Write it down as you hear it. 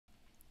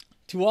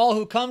To all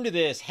who come to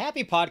this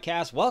happy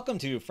podcast, welcome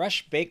to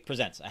Fresh Baked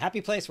Presents, a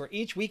happy place where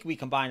each week we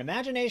combine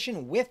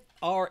imagination with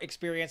our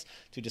experience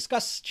to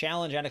discuss,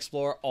 challenge, and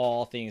explore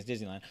all things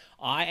Disneyland.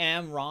 I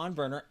am Ron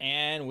Berner,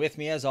 and with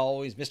me, as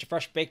always, Mr.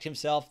 Fresh Baked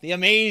himself, the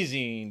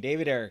amazing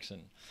David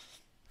Erickson.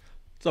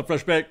 What's up,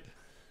 Fresh Baked?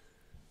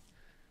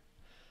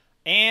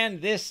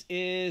 And this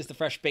is the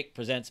Fresh Baked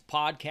Presents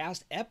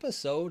podcast,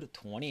 episode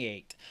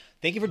 28.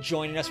 Thank you for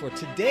joining us, where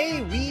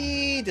today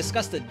we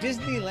discuss the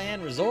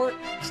Disneyland Resort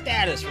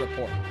Status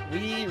Report.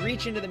 We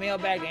reach into the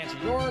mailbag to answer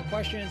your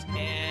questions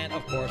and,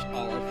 of course,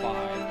 our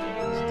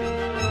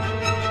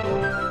 5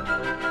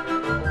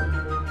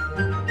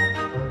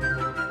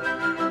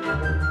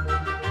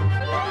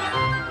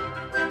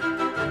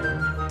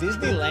 things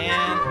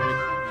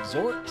Disneyland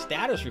Resort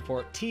Status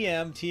Report,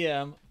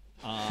 TM.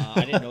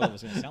 I didn't know it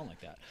was going to sound like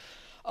that.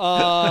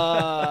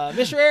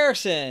 Mr.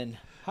 Erickson,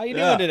 how you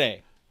doing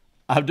today?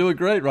 I'm doing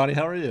great, Ronnie.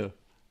 How are you?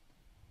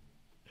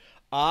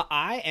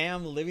 I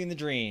am living the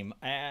dream,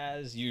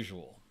 as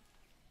usual.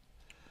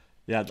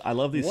 Yeah, I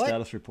love these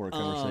status report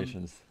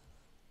conversations.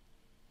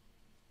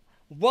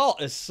 Well,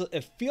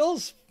 it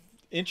feels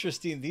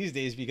interesting these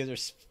days because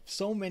there's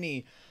so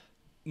many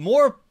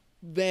more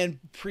than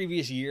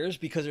previous years,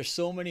 because there's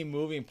so many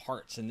moving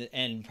parts,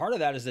 and part of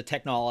that is the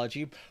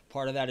technology,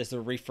 part of that is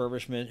the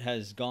refurbishment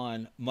has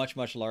gone much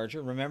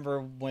larger. Remember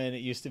when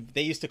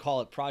they used to call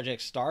it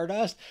Project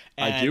Stardust,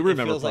 and I do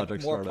remember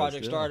Project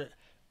Stardust.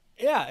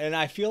 Yeah, and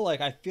I feel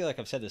like I've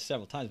said this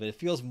several times, but it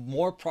feels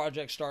more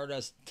Project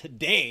Stardust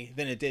today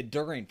than it did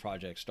during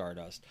Project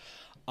Stardust.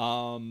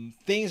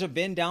 Things have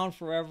been down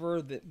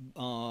forever.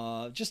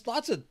 Just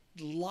lots of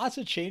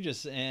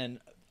changes,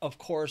 and of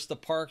course, the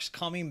park's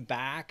coming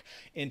back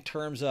in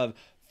terms of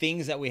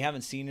things that we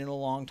haven't seen in a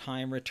long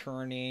time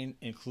returning,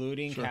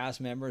 including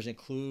cast members,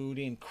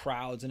 including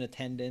crowds and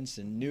attendance,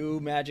 and new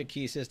Magic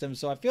Key systems.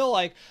 So I feel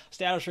like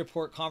status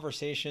report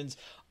conversations,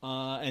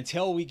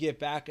 until we get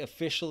back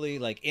officially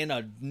like in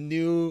a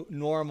new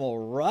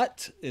normal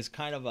rut, is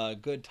kind of a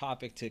good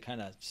topic to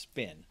kind of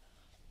spin.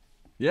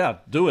 Yeah,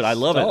 do it. I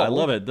love it. I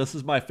love it. This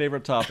is my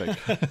favorite topic.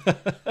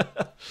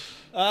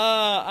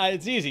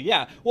 It's easy.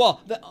 Yeah.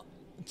 Well,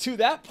 to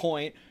that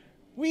point,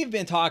 we've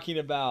been talking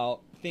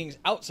about things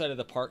outside of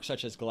the park,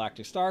 such as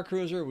Galactic Star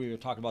Cruiser. We were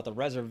talking about the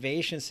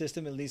reservation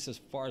system, at least as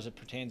far as it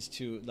pertains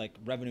to like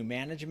revenue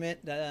management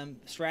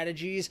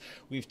strategies.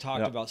 We've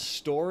talked about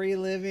story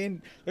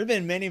living. There have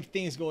been many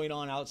things going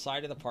on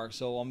outside of the park,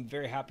 so I'm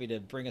very happy to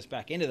bring us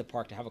back into the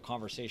park to have a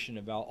conversation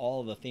about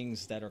all of the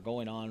things that are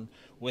going on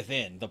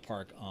within the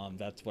park.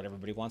 That's what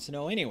everybody wants to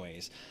know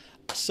anyways.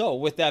 So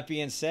with that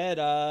being said,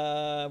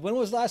 when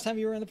was the last time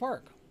you were in the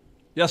park?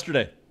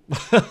 Yesterday.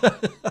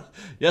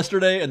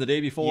 Yesterday and the day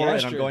before,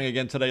 and I'm going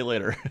again today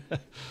later.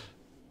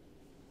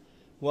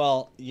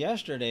 Well,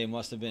 yesterday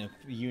must have been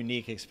a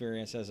unique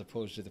experience as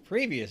opposed to the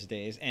previous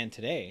days, and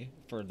today,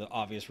 for the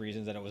obvious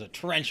reasons that it was a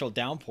torrential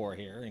downpour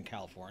here in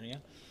California.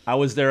 I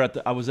was there at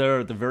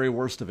the very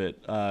worst of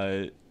it.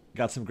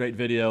 Got some great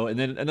video, and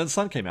then the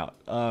sun came out.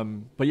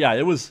 But yeah,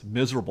 it was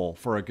miserable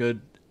for a good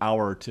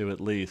hour or two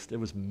at least. It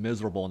was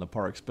miserable in the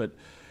parks. But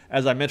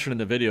as I mentioned in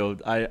the video,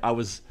 I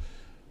was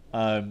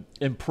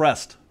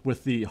impressed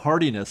with the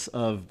hardiness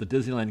of the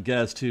Disneyland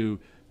guests who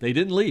they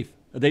didn't leave.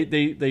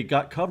 They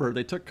got cover.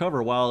 They took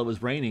cover while it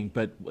was raining,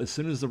 but as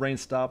soon as the rain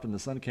stopped and the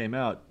sun came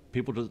out,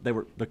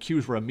 the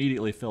queues were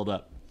immediately filled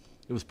up.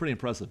 It was pretty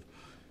impressive.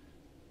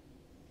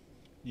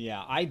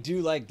 Yeah, I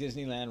do like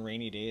Disneyland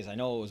rainy days. I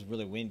know it was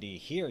really windy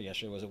here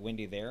yesterday. Was it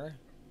windy there?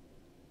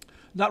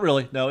 Not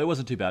really. No, it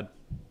wasn't too bad.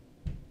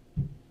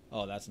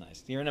 Oh, that's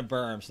nice. You're in a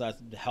berm, so that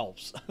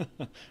helps.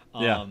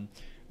 Yeah.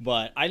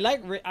 But I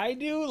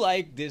do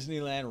like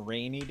Disneyland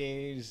rainy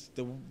days.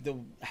 The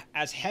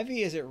as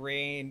heavy as it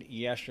rained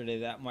yesterday,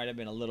 that might have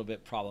been a little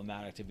bit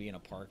problematic to be in a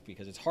park,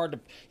 because it's hard to,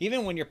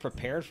 even when you're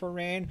prepared for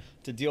rain,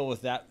 to deal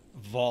with that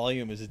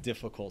volume is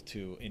difficult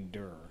to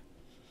endure.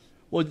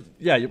 Well,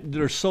 yeah,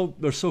 there's so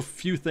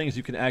few things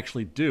you can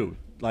actually do.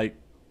 Like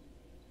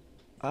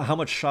how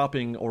much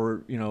shopping,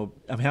 or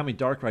how many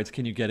dark rides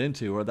can you get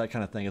into, or that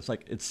kind of thing. It's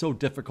like it's so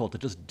difficult to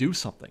just do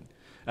something,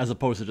 as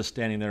opposed to just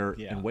standing there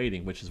and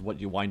waiting, which is what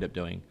you wind up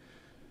doing.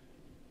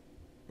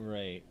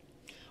 Right.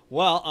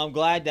 Well, I'm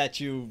glad that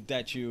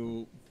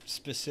you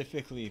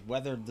specifically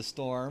weathered the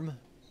storm.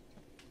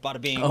 Bada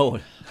bing. Oh.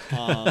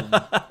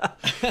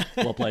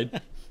 Well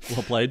played.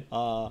 Well played.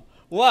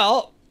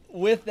 Well,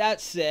 with that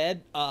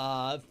said,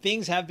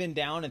 things have been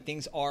down and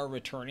things are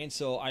returning.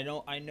 So I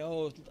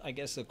know. I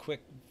guess a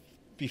quick,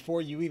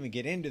 before you even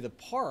get into the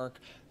park,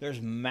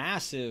 there's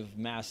massive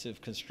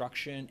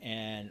construction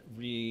and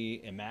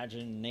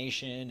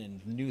reimagination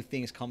and new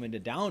things coming to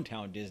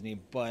downtown Disney.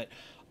 But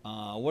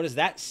what does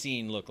that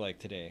scene look like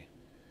today?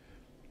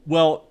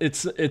 Well,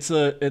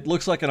 it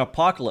looks like an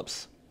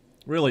apocalypse.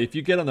 Really, if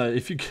you get on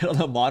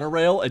the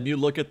monorail and you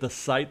look at the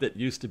site that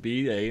used to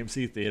be the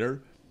AMC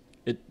Theater,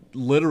 it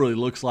literally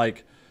looks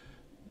like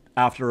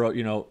after a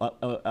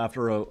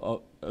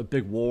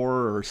big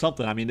war or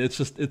something. I mean,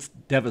 it's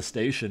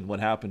devastation what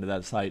happened to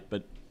that site.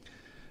 And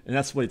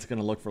that's the way it's going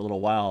to look for a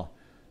little while.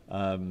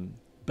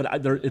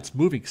 It's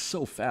moving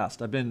so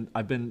fast. I've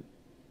been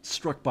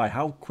struck by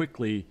how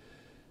quickly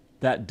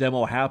that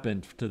demo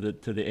happened to the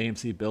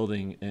AMC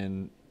building,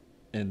 and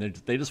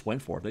they just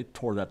went for it. They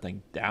tore that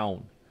thing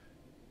down.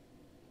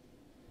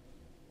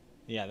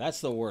 Yeah,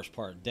 that's the worst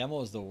part.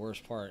 Demo is the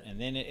worst part,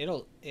 and then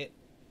it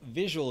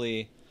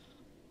visually,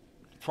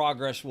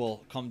 progress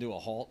will come to a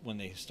halt when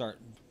they start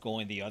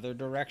going the other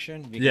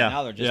direction, because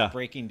now they're just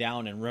breaking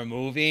down and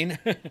removing.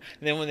 And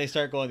then when they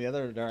start going the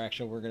other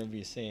direction, we're going to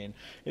be saying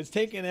it's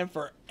taking them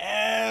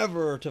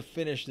forever to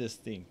finish this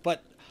thing.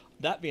 But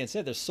that being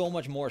said, there's so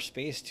much more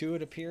space too,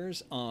 it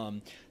appears,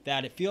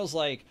 that it feels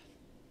like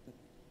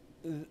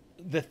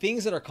the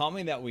things that are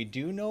coming that we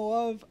do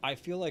know of, I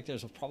feel like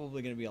there's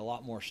probably going to be a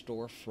lot more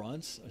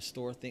storefronts, a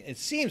store thing. It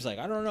seems like,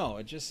 I don't know,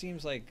 it just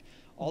seems like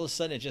all of a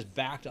sudden it just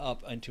backed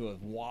up into a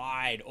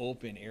wide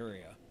open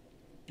area.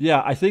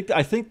 Yeah, I think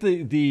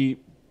the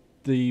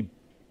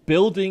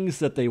buildings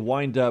that they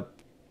wind up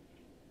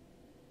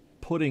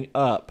putting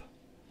up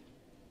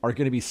are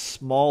going to be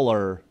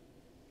smaller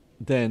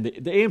than the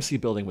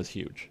AMC building was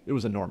huge. It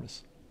was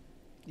enormous,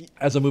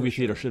 as a movie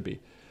theater should be.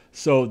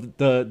 So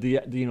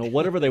the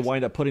whatever they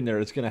wind up putting there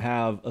is going to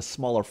have a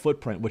smaller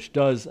footprint, which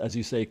does, as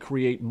you say,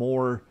 create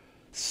more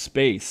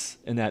space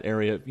in that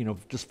area,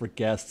 just for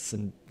guests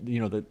and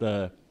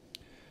the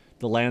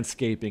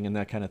landscaping and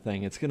that kind of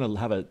thing. It's going to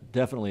have a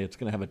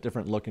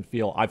different look and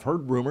feel. I've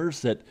heard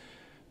rumors that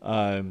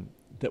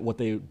that what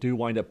they do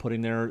wind up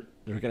putting there,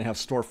 they're going to have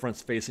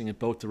storefronts facing in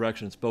both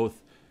directions,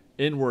 both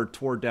inward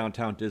toward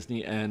downtown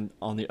Disney and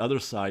on the other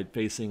side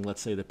facing,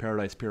 let's say, the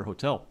Paradise Pier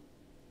Hotel,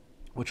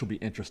 which will be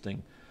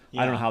interesting.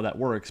 Yeah. I don't know how that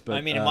works, but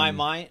I mean, in my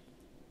mind,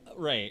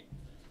 right?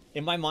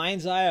 In my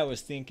mind's eye, I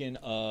was thinking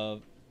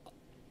of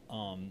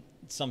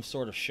some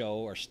sort of show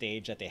or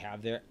stage that they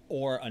have there,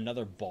 or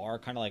another bar,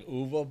 kind of like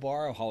Uva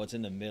Bar, how it's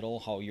in the middle,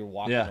 how you're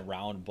walking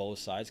around both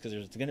sides, because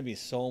there's going to be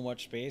so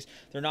much space.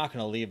 They're not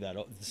going to leave that.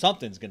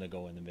 Something's going to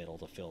go in the middle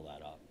to fill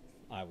that up,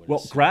 I would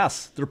assume.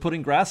 Grass. They're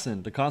putting grass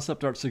in. The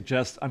concept art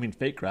suggests, I mean,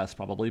 fake grass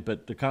probably,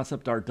 but the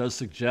concept art does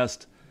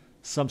suggest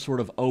some sort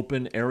of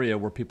open area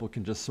where people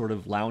can just sort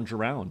of lounge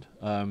around,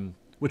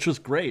 which was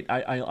great.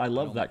 I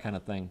love that kind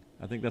of thing.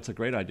 I think that's a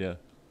great idea.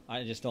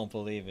 I just don't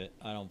believe it.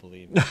 I don't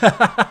believe it.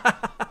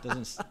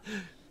 Doesn't.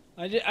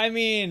 I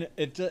mean,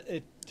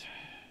 it.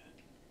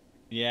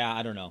 Yeah,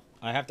 I don't know.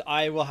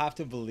 I will have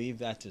to believe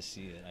that to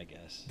see it, I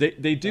guess.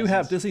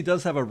 Disney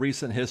does have a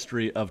recent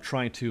history of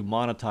trying to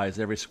monetize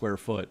every square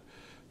foot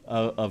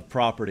of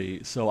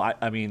property. So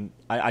I mean,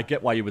 I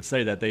get why you would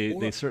say that.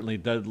 They certainly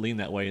did lean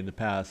that way in the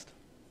past.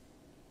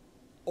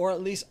 Or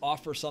at least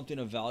offer something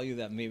of value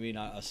that maybe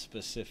not a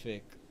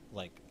specific,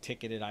 like,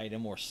 ticketed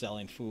item or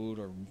selling food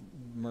or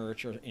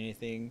merch or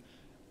anything.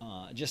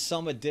 Just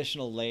some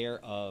additional layer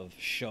of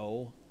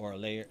show or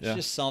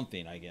just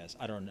something, I guess.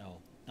 I don't know.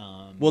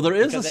 Well, there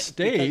is a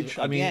stage.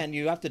 Because, again,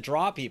 you have to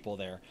draw people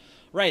there.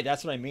 Right,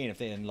 that's what I mean. If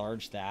they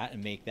enlarge that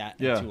and make that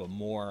into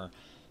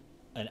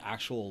an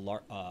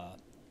actual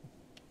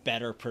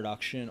better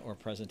production or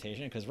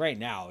presentation. Because right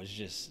now it's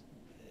just,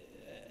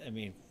 I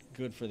mean,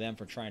 good for them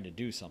for trying to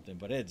do something,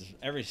 but it's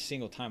every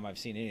single time I've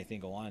seen anything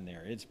go on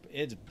there,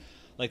 it's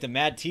like the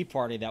Mad Tea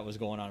Party that was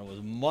going on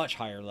was much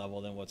higher level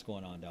than what's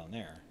going on down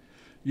there.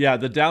 Yeah,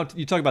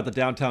 you talk about the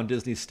downtown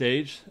Disney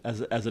stage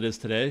as it is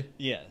today.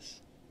 Yes.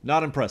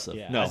 Not impressive.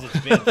 Yeah, no, as it's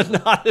been.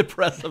 Not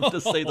impressive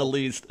to say the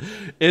least.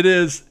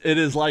 It's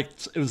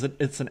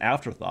an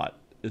afterthought.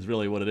 Is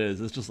really what it is.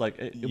 It's just like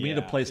we need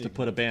a place to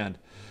put a band.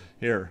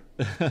 Here.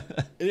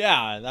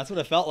 Yeah, that's what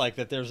it felt like,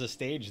 that there's a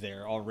stage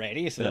there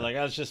already. So they're like,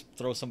 let's just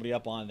throw somebody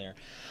up on there.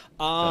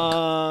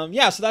 So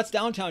that's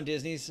downtown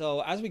Disney.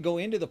 So as we go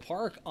into the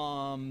park,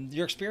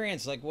 your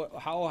experience, like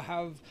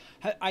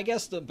I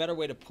guess the better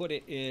way to put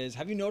it is,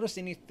 have you noticed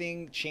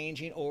anything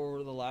changing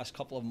over the last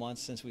couple of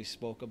months since we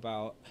spoke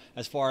about,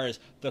 as far as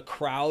the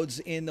crowds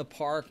in the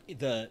park,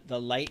 the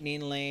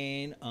lightning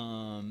lane,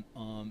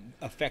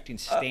 affecting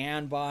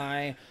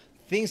standby?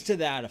 Things to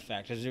that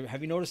effect.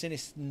 Have you noticed any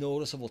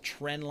noticeable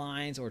trend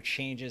lines or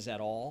changes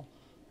at all?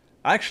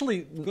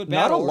 Actually,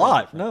 not a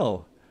lot.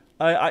 No,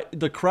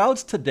 the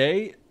crowds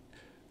today.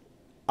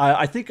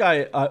 I think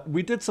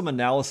we did some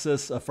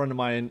analysis. A friend of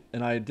mine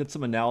and I did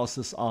some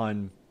analysis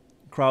on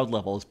crowd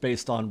levels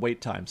based on wait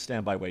times,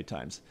 standby wait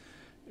times.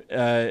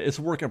 It's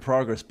a work in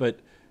progress, but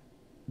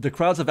the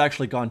crowds have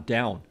actually gone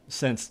down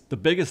since the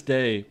biggest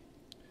day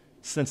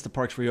since the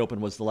parks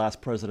reopened was the last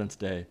President's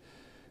Day.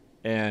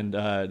 And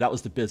that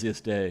was the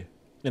busiest day.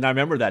 And I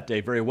remember that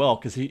day very well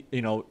because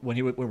when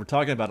we were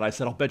talking about it, I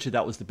said, I'll bet you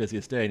that was the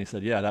busiest day. And he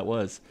said, yeah, that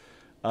was.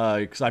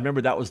 Because I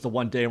remember that was the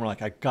one day and we're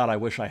like, God, I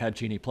wish I had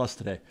Genie Plus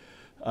today.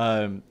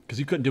 Because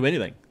you couldn't do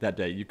anything that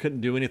day. You couldn't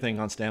do anything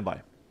on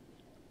standby.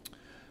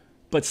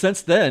 But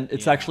since then,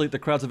 the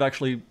crowds have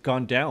actually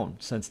gone down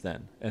since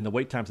then. And the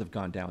wait times have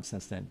gone down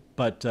since then.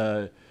 But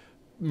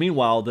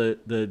meanwhile,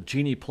 the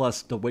Genie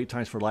Plus, the wait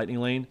times for Lightning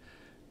Lane,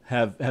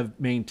 have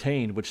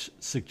maintained, which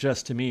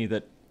suggests to me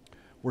that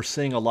we're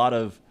seeing a lot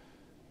of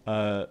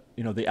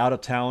The out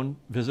of town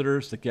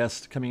visitors, the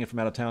guests coming in from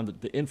out of town,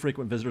 the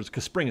infrequent visitors,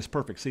 because spring is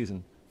perfect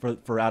season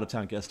for out of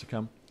town guests to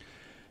come.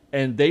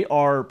 And they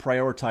are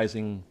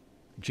prioritizing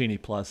Genie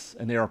Plus,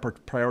 and they are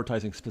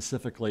prioritizing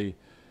specifically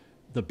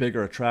the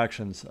bigger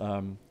attractions,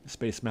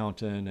 Space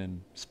Mountain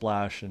and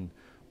Splash and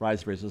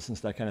Rise of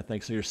Resistance, that kind of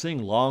thing. So you're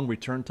seeing long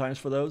return times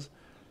for those,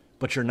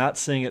 but you're not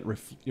seeing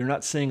you're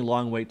not seeing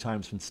long wait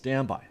times from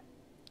standby.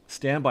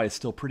 Standby is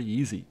still pretty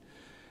easy,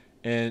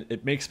 and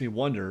it makes me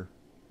wonder.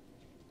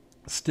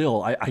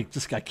 Still, I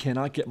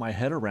cannot get my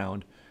head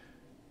around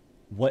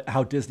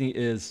how Disney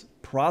is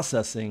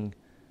processing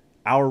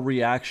our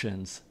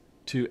reactions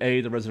to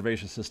the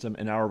reservation system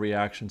and our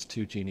reactions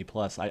to Genie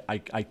Plus.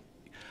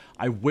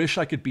 I wish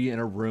I could be in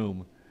a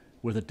room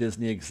with a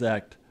Disney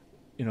executives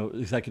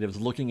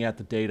looking at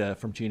the data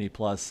from Genie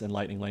Plus and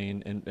Lightning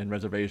Lane and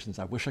reservations.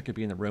 I wish I could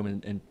be in the room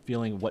and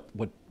feeling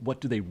what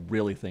do they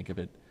really think of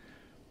it.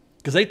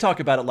 Because they talk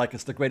about it like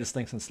it's the greatest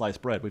thing since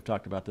sliced bread. We've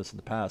talked about this in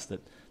the past,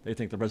 that they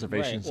think the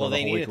reservations are the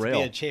holy grail.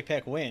 Well, they need it to be a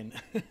JPEG win.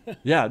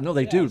 Yeah, no,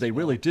 they do. They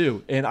really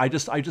do. And I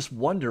just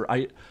wonder.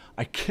 I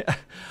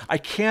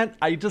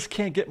just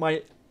can't get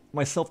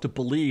myself to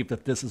believe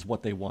that this is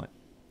what they want,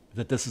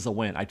 that this is a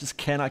win. I just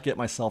cannot get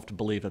myself to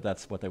believe that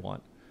that's what they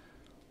want.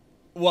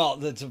 Well,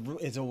 it's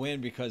a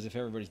win because if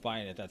everybody's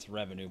buying it, that's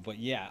revenue. But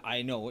yeah,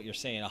 I know what you're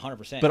saying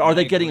 100%. But are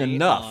they getting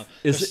enough?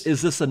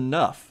 Is this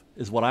enough?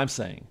 Is what I'm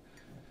saying.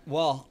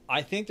 Well,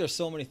 I think there's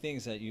so many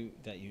things that you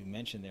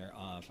mentioned there.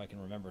 If I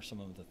can remember some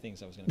of the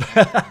things I was going to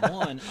comment on.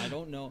 One, I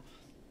don't know.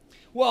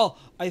 Well,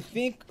 I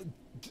think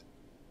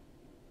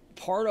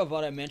part of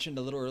what I mentioned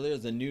a little earlier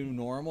is the new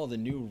normal, the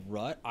new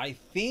rut. I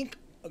think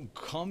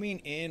coming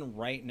in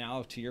right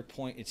now, to your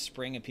point, it's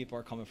spring and people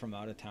are coming from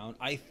out of town.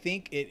 I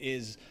think it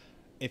is,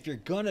 if you're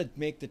going to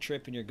make the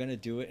trip and you're going to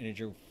do it and it's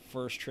your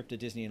first trip to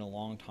Disney in a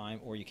long time,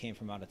 or you came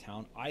from out of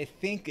town, I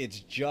think it's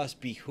just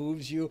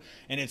behooves you,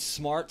 and it's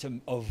smart to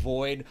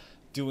avoid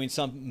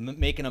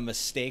making a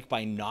mistake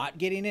by not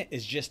getting it,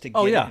 is just to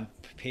get it and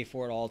pay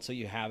for it all so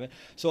you have it.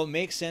 So it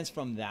makes sense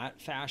from that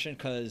fashion,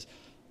 because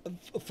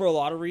for a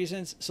lot of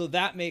reasons. So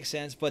that makes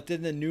sense. But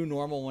then the new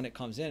normal when it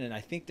comes in, and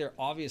I think they're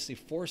obviously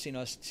forcing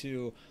us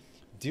to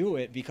do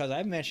it, because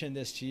I've mentioned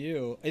this to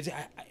you. It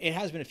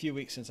has been a few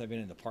weeks since I've been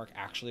in the park,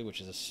 actually,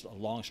 which is a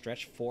long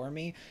stretch for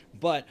me.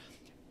 But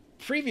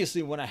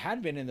previously, when I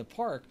had been in the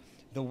park,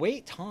 the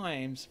wait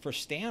times for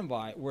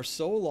standby were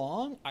so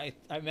long. I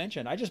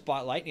mentioned I just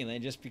bought Lightning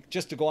Lane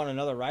just to go on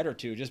another ride or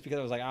two, just because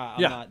I was like,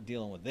 I'm not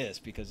dealing with this,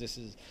 because this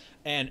is,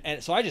 and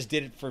so I just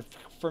did it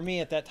for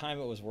me at that time.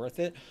 It was worth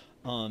it.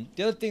 The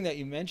other thing that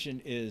you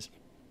mentioned is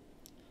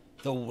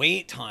the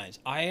wait times.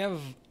 I have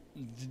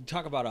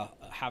talk about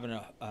having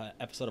a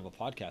episode of a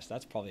podcast.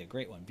 That's probably a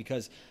great one,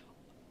 because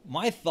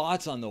my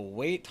thoughts on the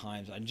wait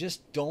times, I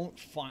just don't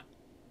find.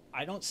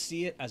 I don't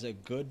see it as a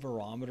good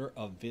barometer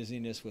of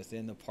busyness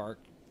within the park,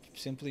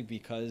 simply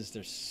because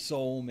there's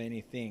so many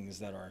things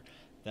that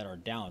are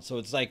down. So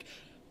it's like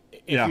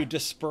if you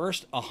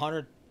dispersed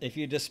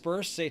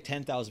say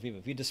 10,000 people,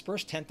 if you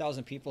disperse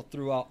 10,000 people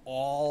throughout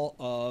all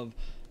of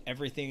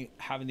everything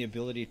having the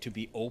ability to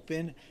be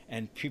open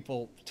and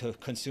people to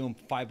consume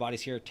 5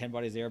 bodies here, 10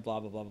 bodies there, blah,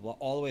 blah, blah, blah,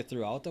 all the way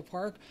throughout the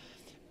park.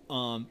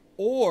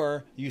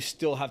 Or you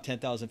still have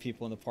 10,000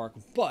 people in the park,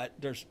 but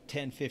there's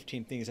 10,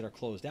 15 things that are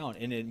closed down,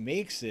 and it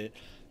makes it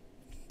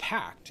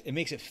packed. It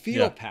makes it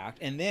feel packed.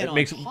 And then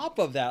on top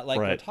of that, like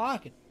we're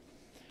talking,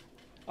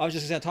 I was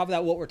just saying, on top of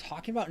that, what we're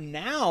talking about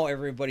now,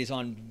 everybody's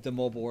on the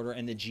mobile order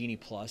and the Genie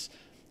Plus.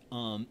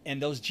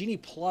 And those Genie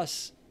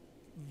Plus,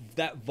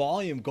 that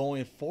volume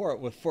going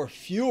for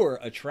fewer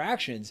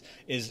attractions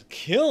is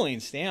killing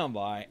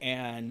standby,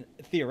 and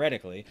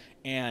theoretically,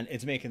 and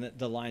it's making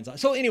the lines on.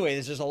 So anyway,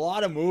 there's just a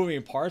lot of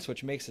moving parts,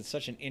 which makes it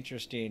such an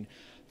interesting,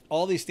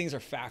 all these things are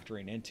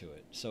factoring into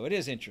it. So it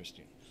is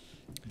interesting.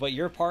 But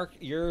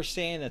you're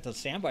saying that the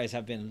standbys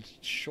have been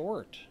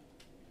short.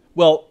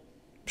 Well,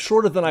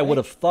 shorter than I would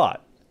have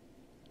thought.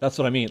 That's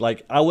what I mean.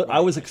 Like I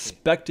was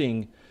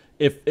expecting,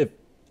 if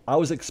I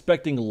was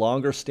expecting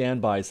longer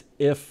standbys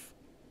if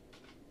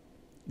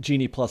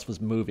Genie Plus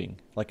was moving.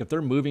 Like if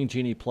they're moving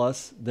Genie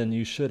Plus, then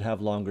you should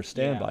have longer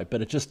standby.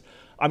 But it just,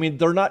 I mean,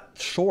 they're not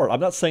short.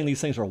 I'm not saying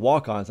these things are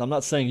walk-ons. I'm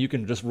not saying you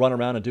can just run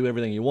around and do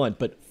everything you want.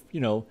 But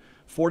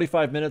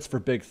 45 minutes for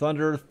Big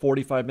Thunder,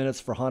 45 minutes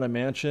for Haunted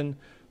Mansion,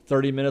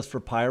 30 minutes for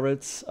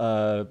Pirates,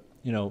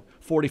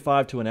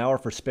 45 to an hour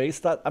for Space.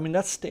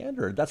 That's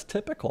standard. That's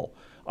typical.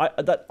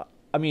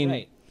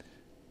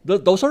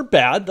 Those are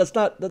bad. That's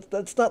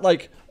not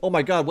like, oh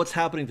my God, what's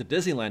happening to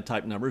Disneyland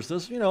type numbers.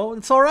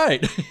 It's all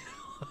right.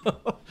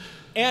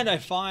 And I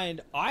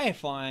find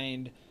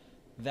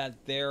that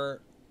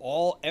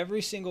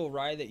every single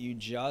ride that you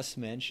just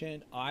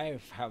mentioned, I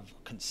have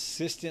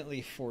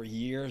consistently for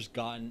years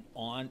gotten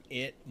on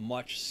it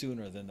much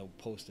sooner than the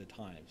posted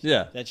times.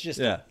 Yeah. That's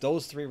just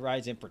those 3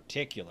 rides in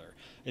particular.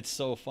 It's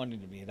so funny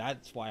to me.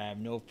 That's why I have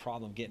no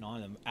problem getting on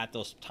them at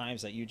those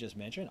times that you just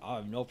mentioned. I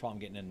have no problem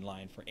getting in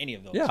line for any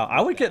of those. Yeah, I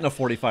would get in a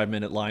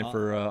 45-minute line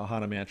for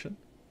Haunted Mansion.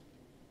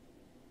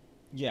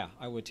 Yeah,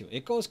 I would too.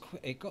 It goes.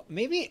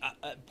 Maybe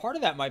part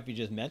of that might be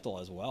just mental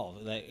as well.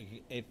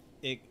 Like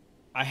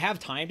I have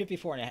timed it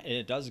before, and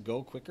it does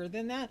go quicker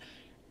than that.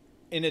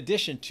 In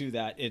addition to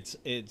that, it's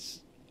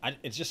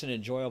just an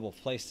enjoyable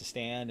place to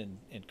stand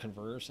and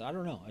converse. I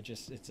don't know.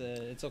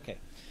 It's okay.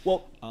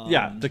 Well,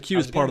 yeah, the queue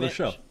is part of the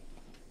show.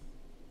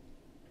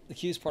 The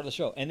queue is part of the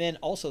show, and then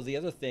also the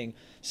other thing.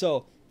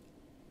 So,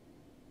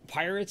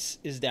 Pirates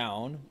is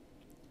down.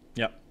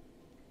 Yep.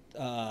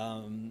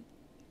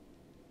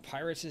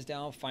 Pirates is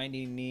down.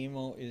 Finding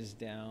Nemo is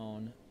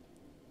down.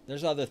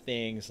 There's other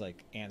things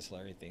like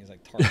ancillary things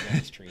like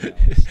Tarzan's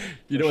Treehouse.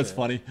 You know what's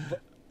funny?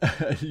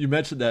 You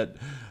mentioned that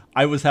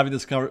I was having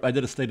this I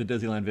did a State of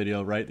Disneyland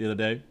video right the other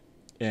day,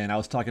 and I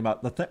was talking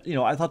about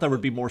I thought there would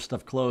be more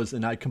stuff closed,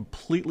 and I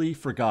completely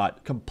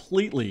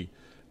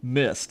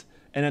missed.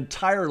 An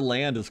entire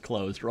land is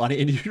closed,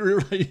 Ronnie, and you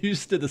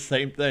did the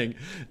same thing.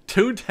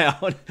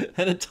 Toontown,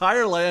 an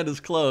entire land is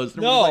closed.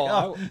 And no,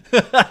 like,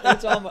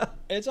 oh.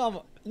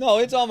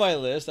 it's on my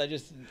list. I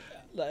just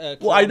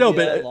well, I know,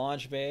 but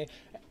Launch Bay.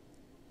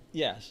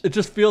 Yes, it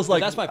just feels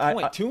like that's my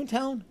point.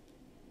 Toontown.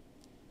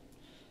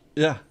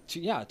 Yeah.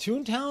 Yeah,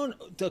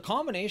 Toontown. The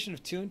combination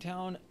of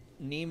Toontown,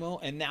 Nemo,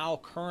 and now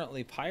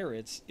currently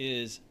Pirates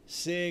is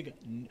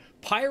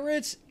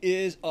Pirates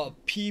is a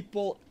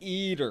people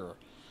eater.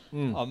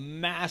 A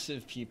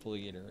massive people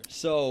eater.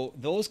 So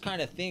those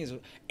kind of things,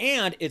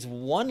 and it's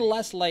one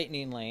less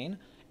lightning lane.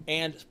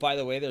 And by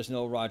the way, there's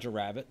no Roger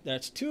Rabbit.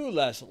 That's two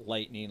less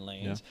lightning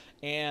lanes.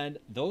 Yeah. And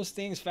those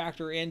things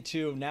factor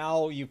into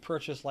now you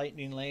purchase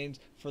lightning lanes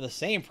for the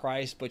same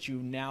price, but you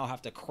now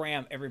have to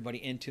cram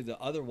everybody into the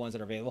other ones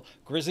that are available.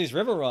 Grizzly's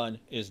River Run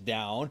is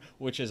down,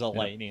 which is a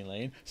lightning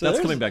lane. So that's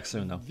coming back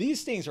soon, though.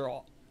 These things are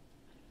all...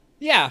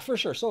 Yeah, for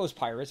sure. So is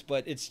Pirates,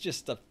 but it's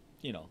just the...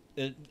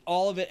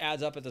 all of it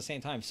adds up at the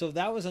same time. So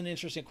that was an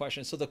interesting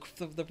question. So the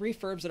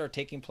refurbs that are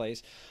taking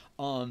place,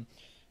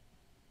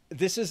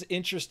 this is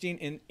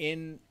interesting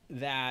in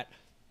that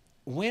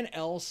when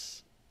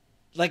else,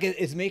 like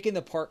it's making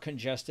the park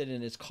congested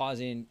and it's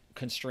causing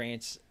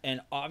constraints.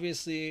 And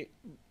obviously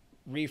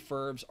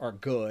refurbs are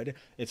good.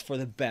 It's for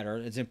the better.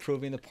 It's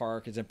improving the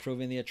park. It's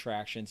improving the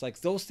attractions. Like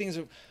those things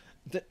are...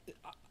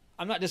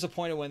 I'm not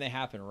disappointed when they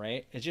happen,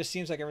 right? It just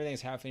seems like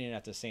everything's happening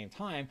at the same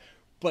time.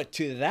 But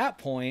to that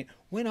point,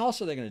 when else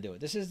are they going to do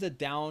it? This is the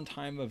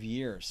downtime of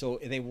year.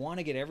 So they want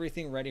to get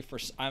everything ready for,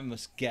 I'm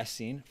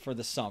guessing, for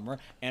the summer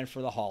and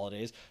for the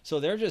holidays. So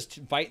they're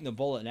just biting the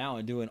bullet now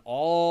and doing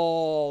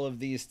all of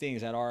these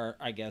things at our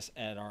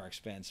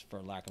expense,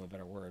 for lack of a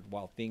better word,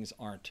 while things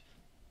aren't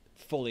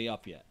fully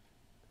up yet.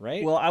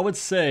 Right? Well, I would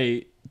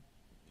say,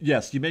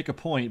 yes, you make a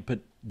point,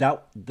 but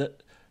the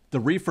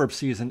refurb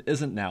season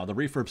isn't now. The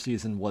refurb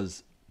season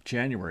was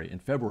January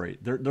and February.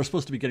 They're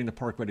supposed to be getting the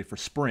park ready for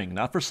spring,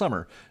 not for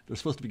summer. They're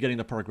supposed to be getting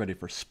the park ready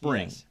for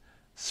spring. Yes.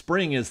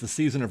 Spring is the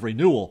season of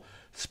renewal.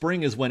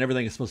 Spring is when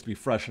everything is supposed to be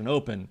fresh and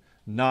open,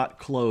 not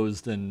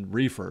closed and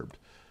refurbed.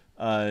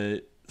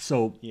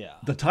 So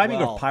the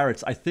timing of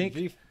Pirates, I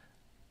think,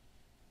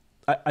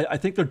 I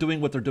think they're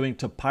doing what they're doing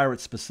to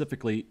Pirates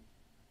specifically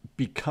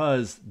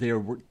because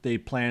they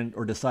planned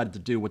or decided to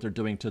do what they're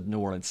doing to New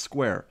Orleans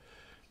Square.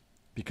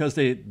 Because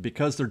they're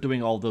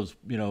doing all those,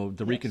 the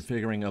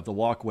reconfiguring of the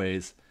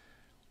walkways,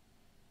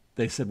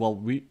 they said,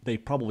 well, they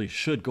probably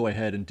should go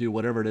ahead and do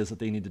whatever it is that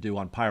they need to do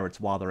on Pirates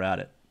while they're at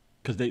it,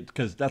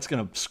 because that's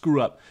going to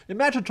screw up.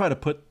 Imagine trying to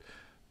put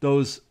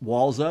those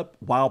walls up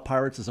while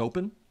Pirates is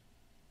open.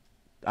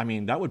 I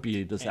mean, that would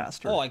be a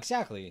disaster.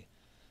 Exactly.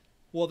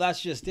 Well,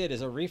 that's just it.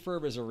 A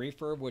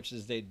refurb, which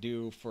is they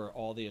do for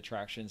all the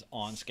attractions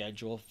on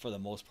schedule for the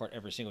most part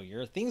every single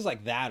year. Things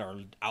like that are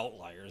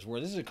outliers,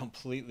 where this is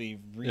completely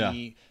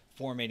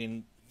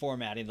formatting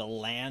the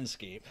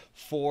landscape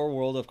for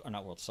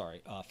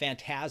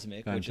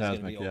Fantasmic, which is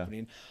going to be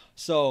opening.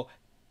 So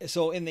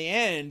in the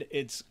end,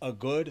 it's a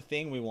good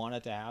thing. We want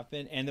it to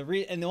happen, and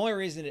the only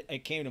reason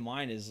it came to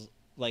mind is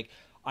like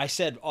I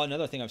said,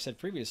 another thing I've said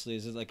previously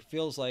is like it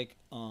feels like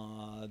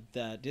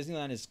that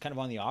Disneyland is kind of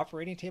on the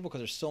operating table because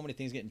there's so many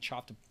things getting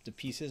chopped to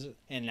pieces,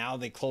 and now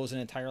they close an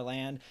entire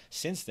land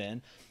since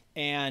then,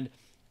 and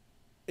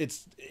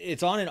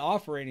it's on an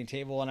operating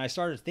table. And I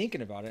started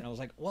thinking about it, and I was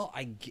like, well,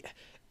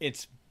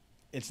 it's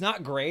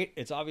not great.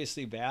 It's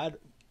obviously bad.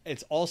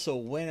 It's also,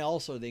 when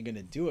else are they going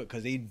to do it?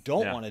 Because they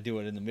don't want to do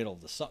it in the middle of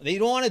the summer. They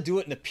don't want to do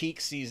it in the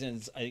peak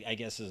seasons, I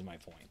guess is my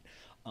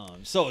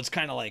point. So it's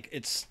kind of like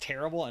it's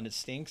terrible and it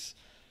stinks.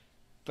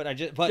 But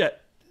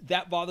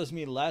that bothers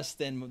me less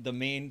than the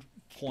main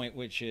point,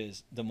 which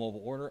is the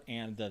mobile order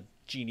and the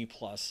Genie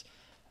Plus.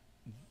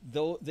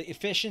 Though the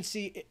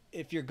efficiency,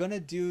 if you're gonna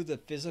do the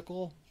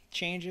physical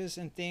changes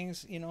and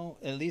things,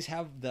 at least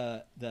have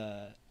the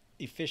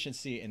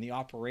efficiency and the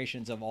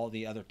operations of all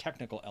the other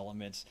technical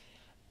elements,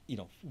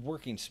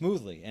 working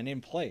smoothly and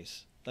in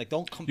place. Like,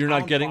 don't compound You're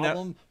not getting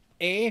problem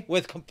that? A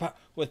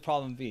with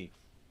problem B.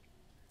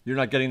 You're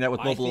not getting that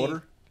with mobile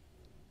order?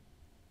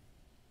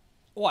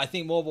 Well, I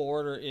think mobile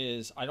order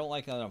I don't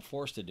like that I'm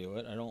forced to do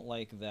it. I don't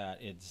like that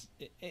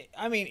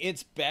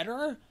it's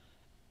better,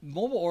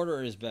 mobile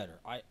order is better.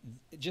 I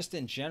just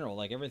in general,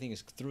 like everything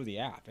is through the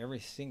app. Every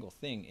single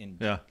thing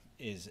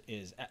is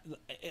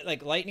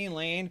like Lightning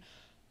Lane.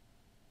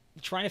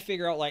 Trying to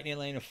figure out Lightning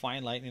Lane and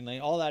find Lightning Lane,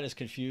 all that is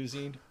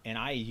confusing, and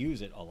I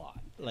use it a lot.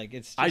 Like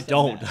it's. Just I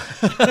don't.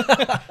 That's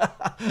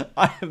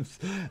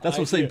what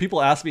I'm saying.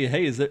 People ask me,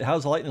 "Hey,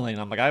 how's Lightning Lane?"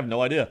 I'm like, I have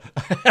no idea.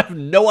 I have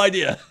no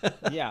idea.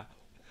 Yeah.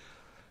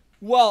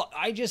 Well,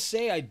 I just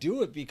say I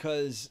do it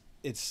because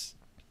it's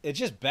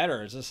just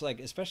better. It's just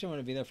like, especially when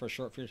I be there for a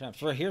short period of time.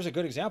 So here's a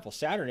good example.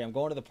 Saturday, I'm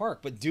going to the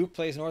park, but Duke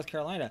plays North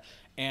Carolina,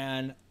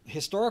 and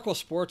historical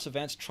sports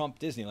events trump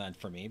Disneyland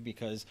for me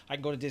because I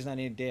can go to Disneyland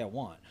any day I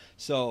want.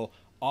 So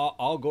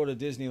I'll go to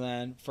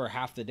Disneyland for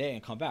half the day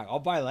and come back. I'll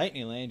buy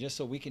Lightning Lane just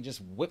so we can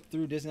just whip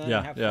through Disneyland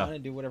and have fun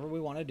and do whatever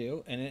we want to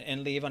do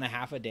and leave on a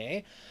half a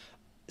day.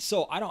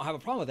 So I don't have a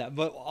problem with that.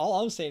 But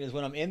all I'm saying is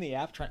when I'm in the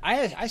app trying,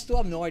 I still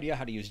have no idea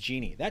how to use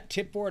Genie. That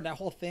tip board, that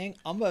whole thing,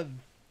 I'm a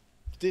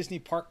Disney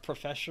park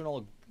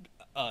professional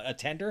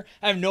attender.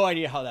 I have no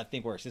idea how that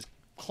thing works. It's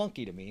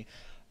clunky to me.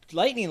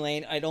 Lightning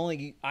Lane, I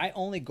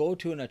only go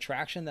to an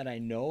attraction that I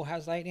know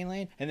has Lightning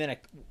Lane, and then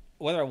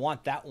whether I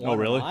want that one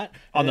or not.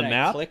 On the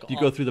map? Do you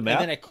go through the map?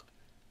 And then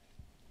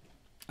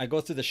I go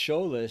through the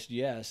show list,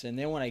 yes. And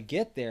then when I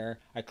get there,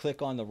 I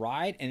click on the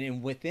ride, and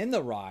then within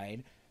the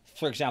ride,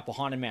 for example,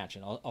 Haunted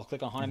Mansion. I'll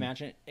click on Haunted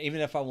Mansion, even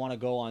if I want to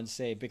go on,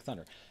 say, Big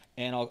Thunder.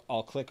 And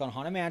I'll click on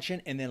Haunted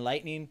Mansion, and then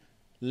Lightning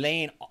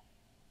Lane,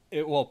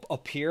 it will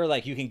appear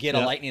like you can get a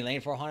Lightning Lane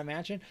for a Haunted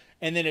Mansion.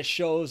 And then it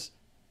shows,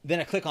 then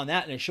I click on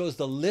that, and it shows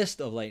the list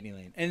of Lightning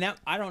Lane. And that,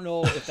 I don't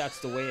know if that's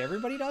the way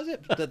everybody does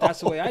it, but that's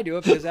the way I do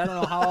it, because I don't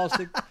know how else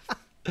to...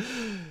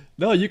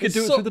 No, you can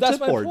do it through the tip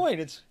board. That's my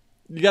point.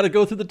 You got to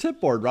go through the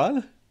tip board,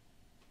 Ron.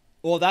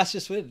 Well, that's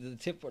just it. The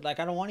tip board. Like,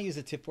 I don't want to use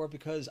the tip board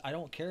because I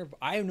don't care.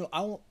 I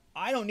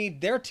don't need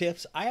their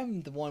tips. I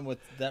am the one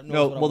that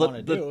knows what I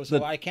want to do,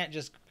 so I can't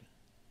just...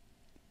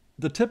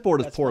 The tip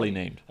board is poorly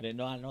named. I didn't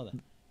know that.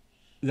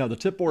 No, the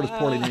tip board is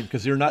poorly named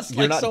because you're not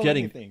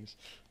getting things.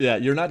 Yeah,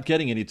 you're not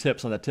getting any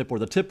tips on that tip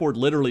board. The tip board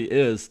literally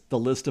is the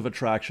list of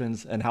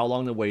attractions and how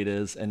long the wait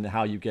is and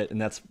how you get,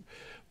 and that's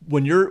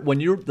when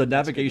you're the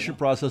navigation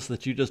process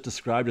that you just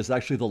described is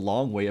actually the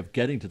long way of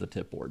getting to the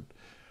tip board.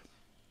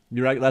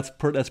 You're right. That's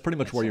pretty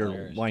much where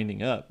you're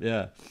winding up.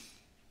 Yeah.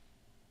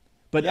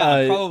 But yeah,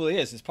 it probably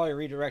is. It's probably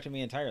redirecting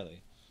me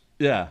entirely.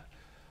 Yeah,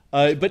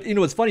 but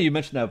it's funny you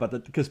mentioned that about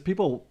that because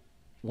people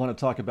want to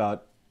talk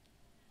about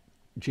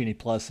Genie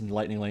Plus and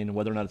Lightning Lane and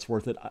whether or not it's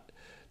worth it.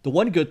 The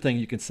one good thing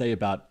you can say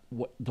about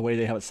the way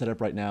they have it set up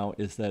right now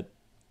is that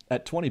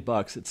at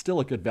 $20, it's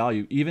still a good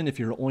value, even if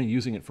you're only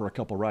using it for a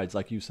couple rides,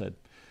 like you said.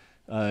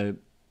 You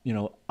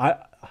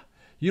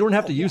don't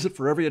have to use it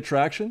for every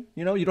attraction.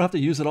 You don't have to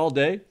use it all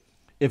day.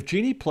 If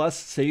Genie Plus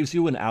saves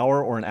you an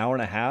hour or an hour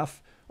and a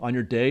half on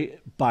your day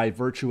by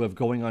virtue of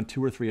going on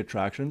 2 or 3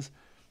 attractions,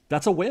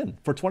 that's a win.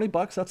 For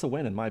 $20, that's a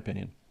win, in my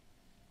opinion.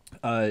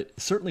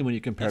 Certainly when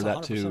you compare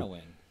that to... a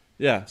win.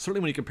 Yeah, certainly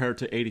when you compare it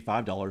to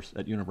 $85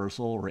 at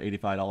Universal or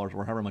 $85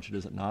 or however much it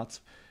is at Knott's,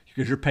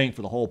 because you're paying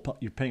for the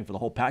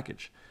whole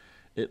package.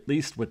 At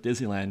least with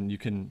Disneyland, you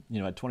can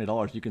at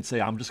 $20 you can say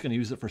I'm just going to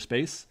use it for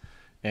space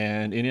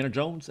and Indiana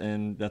Jones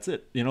and that's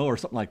it, or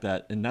something like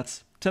that, and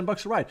that's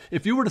 $10 a ride.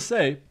 If you were to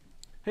say,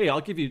 hey,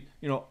 I'll give you,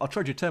 I'll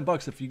charge you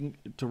 $10 if you can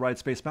to ride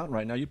Space Mountain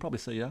right now, you'd probably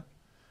say yeah,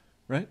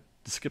 right?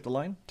 To skip the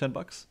line,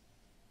 $10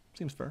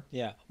 seems fair.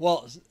 Yeah,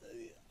 well.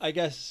 I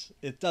guess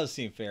it does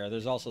seem fair.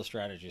 There's also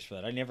strategies for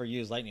that. I never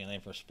use Lightning Lane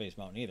for Space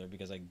Mountain either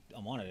because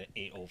I'm on it at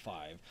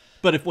 8:05.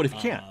 But what if you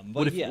can't?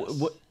 But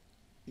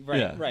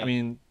right. I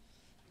mean,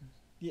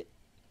 yeah,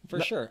 for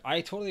sure.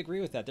 I totally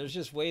agree with that. There's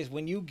just ways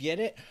when you get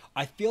it.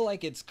 I feel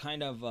like it's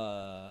kind of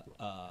a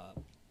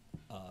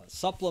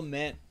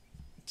supplement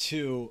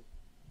to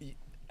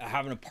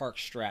having a park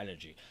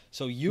strategy.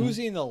 So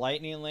using the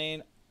Lightning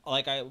Lane.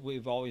 Like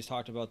we've always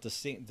talked about the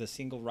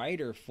single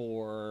rider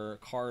for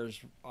Cars,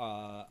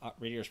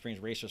 Radiator Springs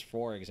Racers,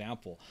 for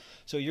example.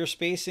 So you're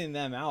spacing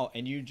them out,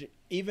 and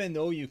even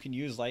though you can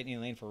use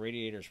Lightning Lane for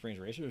Radiator Springs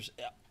Racers,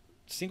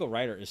 single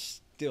rider is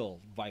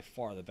still by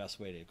far the best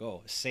way to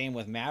go. Same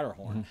with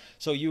Matterhorn. Mm-hmm.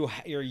 So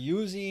you're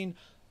using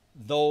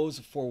those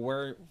for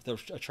where the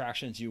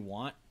attractions you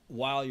want,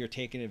 while you're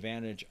taking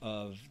advantage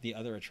of the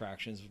other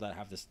attractions that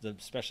have this,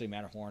 especially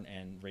Matterhorn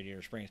and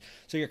Radiator Springs.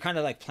 So you're kind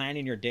of like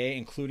planning your day,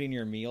 including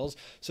your meals.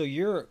 So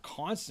you're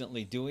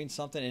constantly doing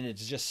something, and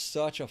it's just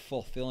such a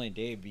fulfilling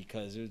day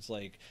because it's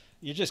like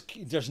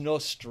there's no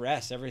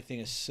stress. Everything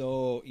is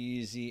so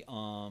easy.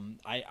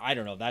 I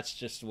don't know. That's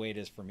just the way it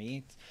is for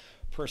me,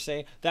 per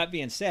se. That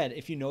being said,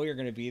 if you know you're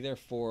going to be there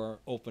for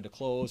open to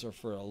close or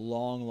for a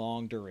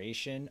long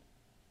duration,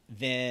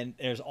 then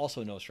there's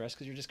also no stress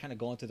because you're just kind of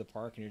going through the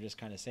park and you're just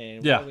kind of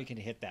saying, well, we can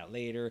hit that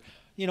later.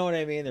 You know what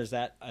I mean? There's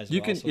that as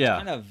well. So it's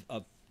kind of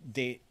a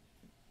date.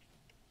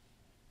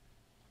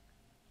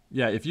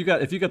 Yeah, if you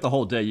got the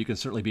whole day, you can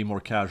certainly be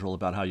more casual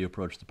about how you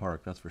approach the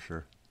park. That's for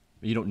sure.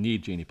 You don't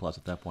need Genie Plus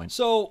at that point.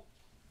 So,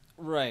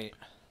 right.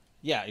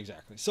 Yeah,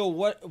 exactly. So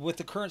what with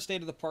the current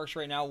state of the parks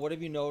right now, what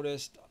have you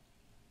noticed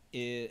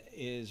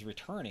is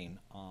returning.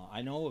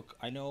 I know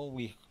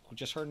we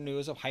just heard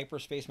news of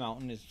Hyperspace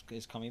Mountain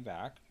is coming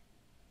back.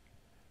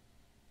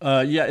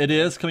 Yeah, it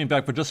is coming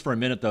back, but just for a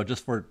minute though,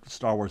 just for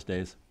Star Wars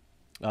days.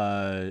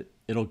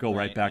 It'll go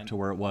right back to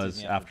where it was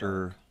Disney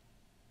after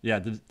yeah,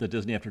 the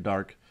Disney After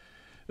Dark.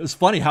 It was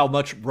funny how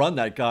much run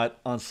that got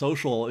on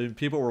social, and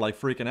people were like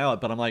freaking out.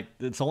 But I'm like,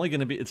 it's only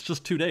going to be, it's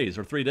just 2 days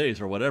or 3 days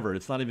or whatever.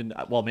 It's not even,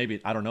 well, maybe,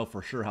 I don't know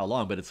for sure how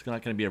long, but it's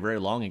not going to be a very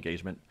long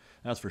engagement.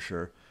 That's for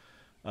sure.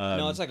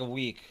 No, it's like a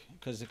week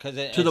because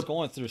it's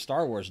going through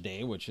Star Wars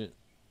Day, which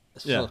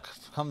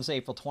comes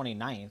April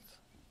 29th.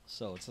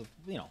 So it's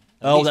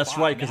oh, that's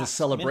right, because it's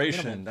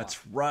Celebration.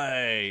 That's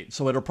right.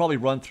 So it'll probably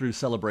run through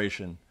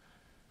Celebration.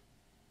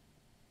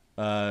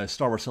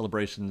 Star Wars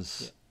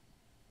Celebrations.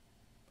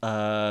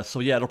 Yeah.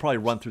 So yeah, it'll probably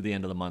run through the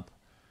end of the month.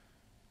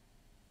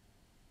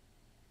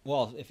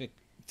 Well,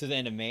 to the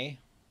end of May.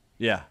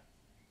 Yeah.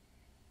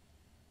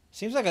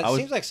 Seems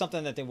like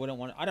something that they wouldn't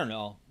want. I don't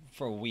know,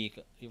 for a week,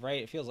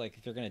 right? It feels like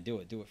if you're gonna do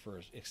it for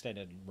an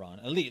extended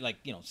run, at least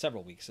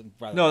several weeks.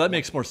 No, that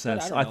makes more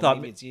sense. I thought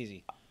maybe it's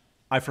easy.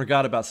 I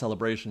forgot about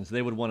Celebrations.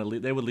 They would want to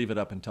they would leave it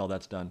up until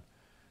that's done.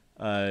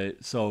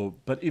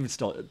 But even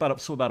still,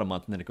 about a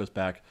month, and then it goes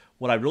back.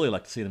 What I really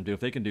like to see them do, if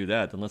they can do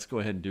that, then let's go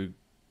ahead and do,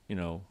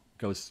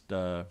 Ghost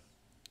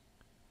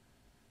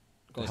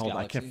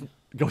Galaxy.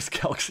 Ghost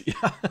Galaxy.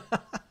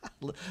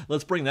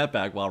 Let's bring that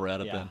back while we're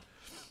at it then.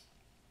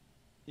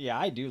 Yeah,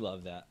 I do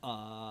love that.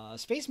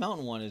 Space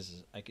Mountain one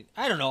is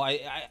I don't know.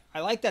 I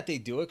like that they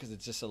do it because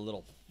it's just a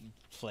little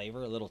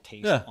flavor, a little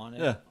taste on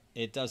it. Yeah.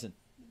 It doesn't,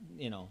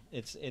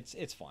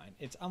 it's fine.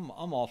 I'm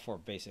all for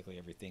basically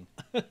everything.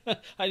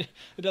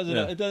 It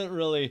doesn't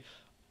really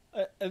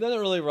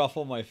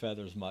ruffle my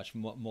feathers much.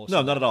 Most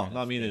no, not at all.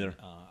 Not me neither.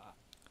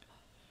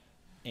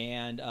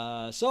 And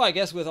so I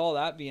guess with all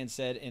that being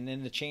said, and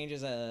then the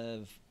changes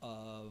of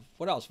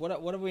what else? What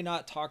have we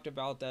not talked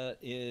about that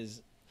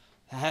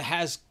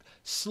has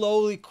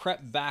slowly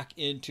crept back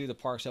into the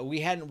parks that we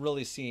hadn't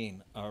really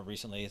seen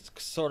recently? It's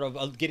sort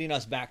of getting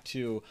us back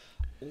to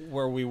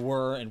where we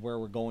were and where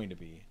we're going to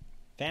be.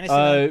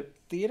 Fantasyland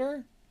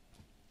Theater?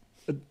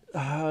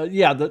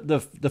 Yeah,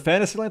 the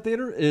Fantasyland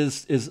Theater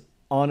is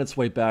on its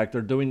way back.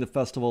 They're doing the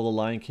Festival of the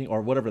Lion King,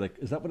 or whatever.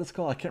 Is that what it's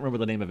called? I can't remember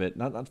the name of it.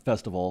 Not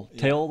festival.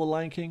 Yeah. Tale of the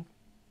Lion King?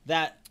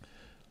 That,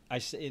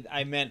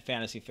 I meant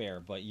Fantasy Fair,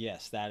 but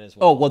yes, that is.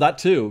 Oh, well, that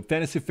too.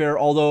 Fantasy Fair,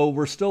 although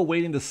we're still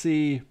waiting to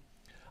see.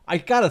 I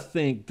got to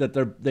think that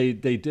they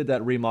did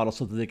that remodel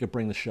so that they could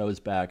bring the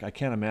shows back. I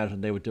can't imagine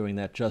they were doing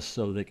that just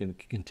so they can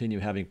continue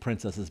having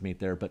princesses meet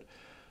there. But,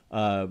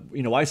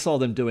 I saw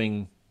them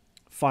doing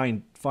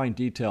fine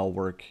detail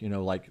work,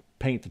 like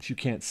paint that you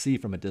can't see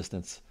from a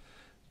distance.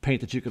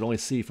 Paint that you could only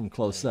see from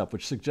close up,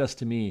 which suggests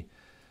to me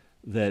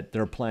that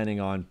they're planning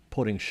on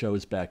putting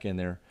shows back in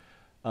there.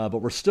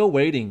 But we're still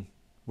waiting.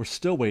 We're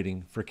still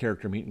waiting for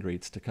character meet and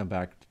greets to come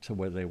back to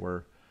where they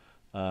were.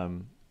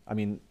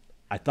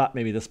 I thought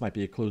maybe this might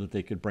be a clue that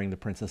they could bring the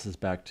princesses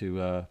back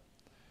to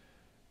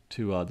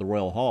the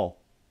Royal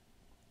Hall.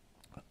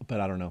 But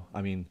I don't know.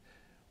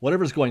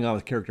 Whatever's going on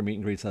with character meet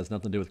and greets has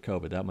nothing to do with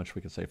COVID. That much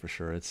we can say for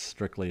sure. It's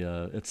strictly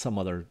it's some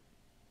other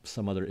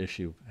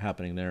issue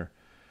happening there.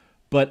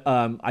 But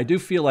I do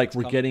feel like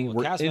we're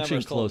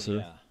inching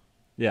closer.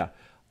 Yeah.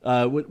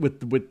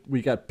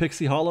 We got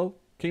Pixie Hollow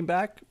came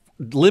back,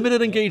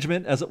 limited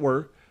engagement as it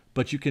were,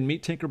 but you can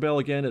meet Tinkerbell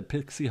again at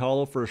Pixie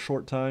Hollow for a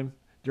short time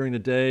during the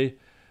day.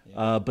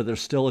 But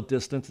there's still a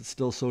distance. It's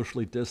still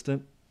socially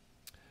distant.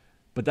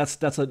 But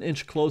that's an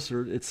inch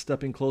closer. It's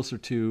stepping closer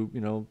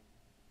to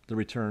the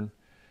return.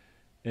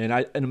 And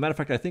as a matter of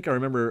fact, I think I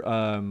remember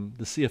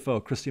the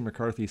CFO Christine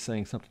McCarthy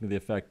saying something to the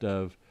effect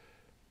of,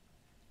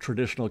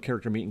 traditional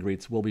character meet and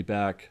greets will be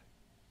back,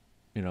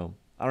 I don't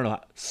know,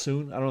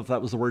 soon. I don't know if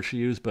that was the word she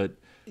used, but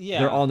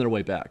they're on their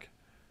way back.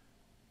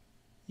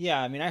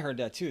 Yeah, I heard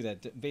that too,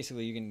 that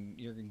basically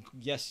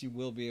you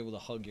will be able to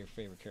hug your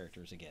favorite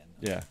characters again.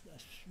 Yeah.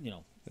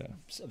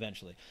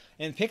 Eventually.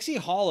 And Pixie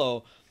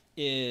Hollow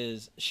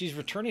she's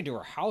returning to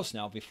her house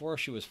now. Before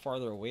she was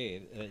farther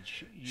away.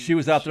 She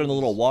was out there in the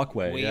little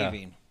walkway.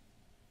 Waving.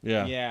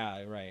 Yeah.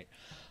 Yeah, right.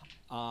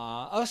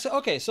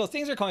 So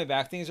things are coming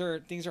back. Things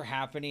are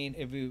happening.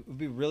 It would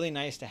be really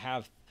nice to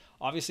have.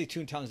 Obviously,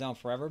 Toontown's down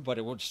forever, but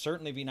it would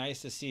certainly be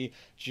nice to see,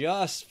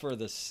 just for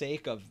the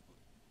sake of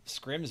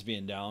Scrims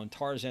being down,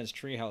 Tarzan's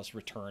Treehouse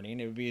returning.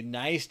 It would be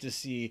nice to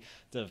see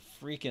the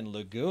freaking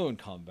lagoon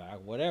come back.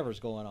 Whatever's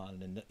going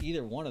on in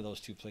either one of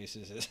those two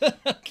places is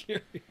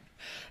curious.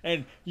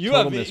 And you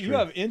have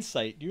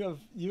insight. You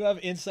have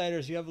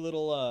insiders. You have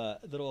little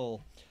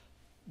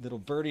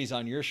birdies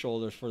on your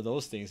shoulders for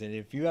those things, and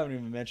if you haven't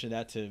even mentioned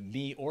that to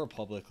me or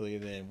publicly,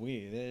 then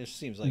it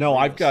seems like no.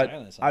 I've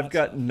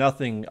got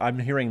nothing. I'm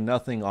hearing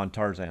nothing on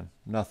Tarzan.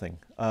 Nothing.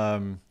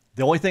 The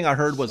only thing I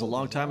heard was a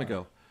long time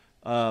ago,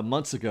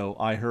 months ago.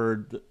 I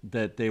heard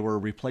that they were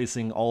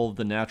replacing all of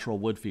the natural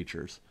wood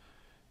features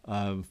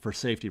for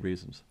safety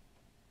reasons.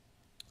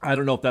 I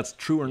don't know if that's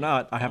true or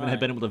not. I haven't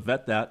been able to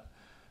vet that,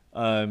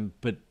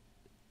 but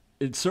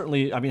it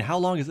certainly. How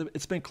long is it?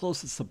 It's been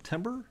close to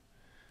September.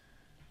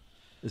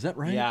 Is that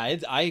right? Yeah,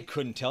 I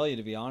couldn't tell you,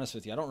 to be honest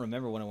with you. I don't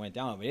remember when it went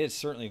down, but it's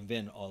certainly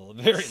been a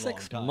very long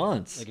 6 time.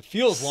 months. Like, it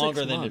feels 6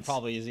 longer than it months.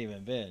 probably has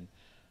even been.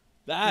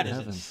 That Good is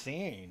heavens.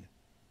 insane.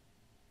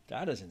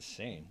 That is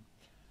insane.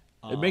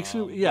 It makes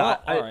you, yeah.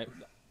 Well, all right.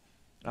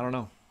 I don't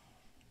know.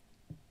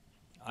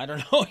 I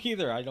don't know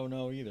either. I don't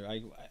know either.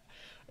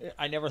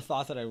 I never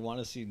thought that I'd want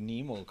to see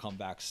Nemo come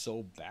back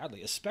so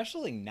badly,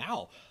 especially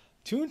now.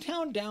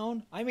 Toontown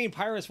down. I mean,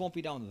 Pirates won't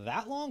be down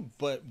that long,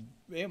 but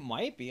it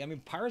might be. I mean,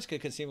 Pirates could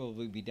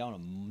conceivably be down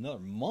another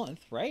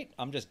month, right?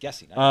 I'm just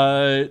guessing.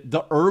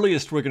 The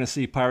earliest we're going to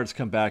see Pirates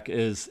come back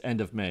is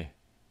end of May,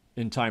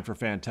 in time for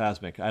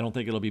Fantasmic. I don't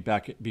think it'll be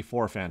back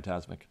before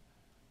Fantasmic.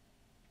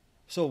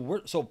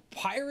 So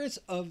Pirates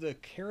of the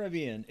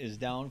Caribbean is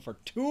down for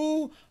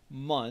 2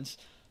 months.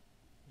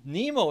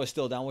 Nemo is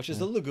still down, which is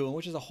the lagoon,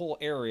 which is a whole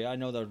area. I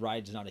know the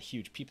ride's not a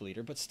huge people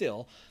eater, but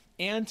still.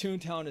 And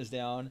Toontown is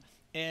down.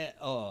 And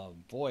oh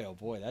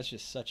boy, that's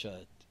just such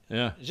a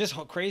It's just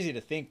crazy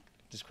to think.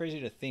 It's crazy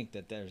to think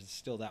that there's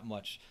still that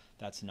much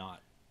that's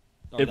not.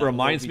 It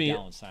reminds me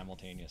down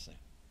simultaneously.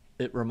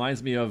 It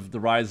reminds me of the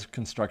rise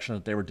construction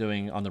that they were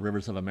doing on the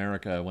rivers of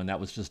America when that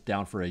was just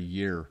down for a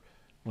year,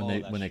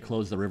 when they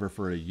closed the river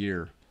for a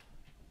year.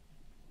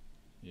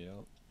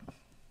 Yep.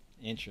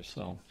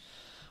 Interesting. So.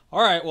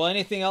 All right. Well,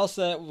 anything else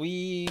that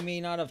we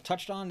may not have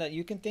touched on that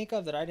you can think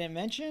of that I didn't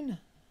mention?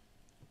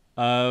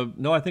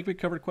 No, I think we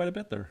covered quite a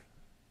bit there.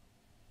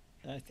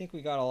 I think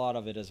we got a lot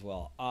of it as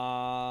well.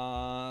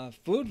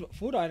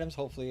 Food items,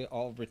 hopefully,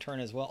 I'll return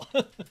as well.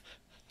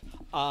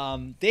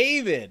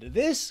 David,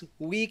 this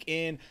week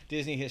in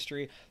Disney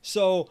history.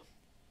 So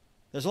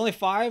there's only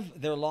 5.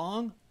 They're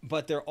long,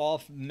 but they're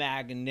all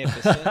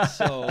magnificent.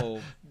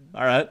 So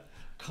all right,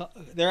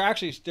 they're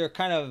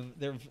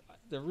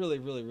really,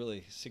 really,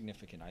 really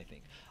significant, I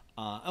think.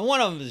 And one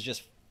of them is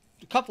just.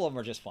 A couple of them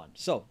are just fun.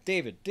 So,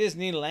 David,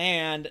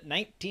 Disneyland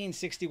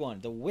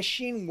 1961, the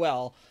Wishing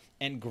Well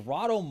and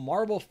Grotto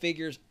marble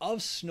figures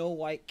of Snow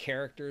White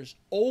characters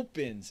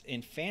opens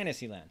in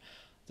Fantasyland.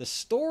 The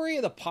story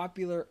of the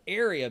popular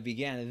area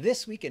began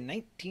this week in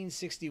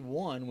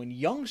 1961 when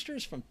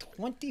youngsters from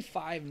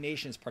 25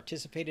 nations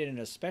participated in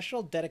a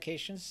special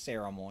dedication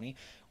ceremony,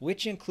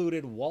 which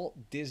included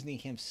Walt Disney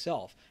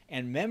himself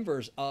and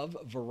members of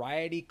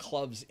Variety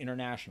Clubs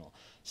International,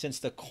 since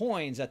the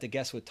coins that the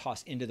guests would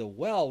toss into the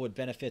well would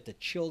benefit the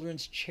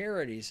children's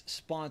charities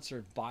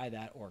sponsored by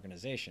that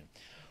organization.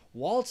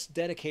 Walt's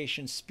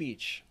dedication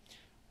speech,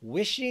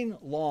 "Wishing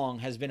long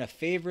has been a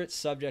favorite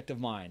subject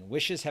of mine.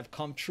 Wishes have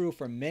come true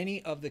for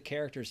many of the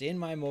characters in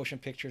my motion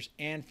pictures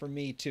and for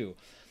me too.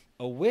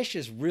 A wish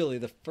is really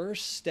the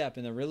first step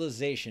in the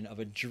realization of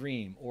a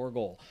dream or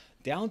goal.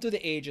 Down through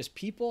the ages,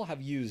 people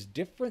have used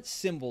different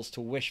symbols to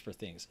wish for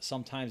things.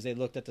 Sometimes they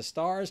looked at the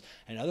stars,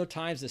 and other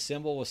times the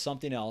symbol was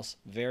something else,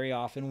 very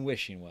often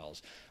wishing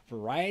wells.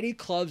 Variety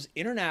Clubs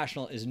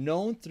International is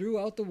known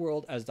throughout the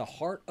world as the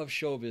heart of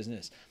show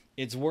business.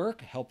 Its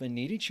work, helping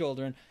needy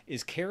children,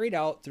 is carried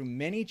out through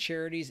many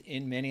charities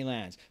in many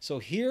lands. So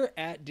here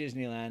at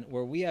Disneyland,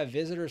 where we have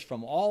visitors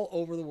from all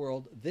over the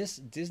world, this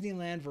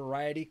Disneyland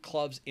Variety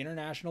Club's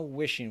International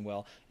Wishing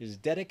Well is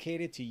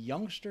dedicated to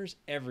youngsters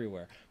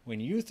everywhere.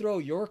 When you throw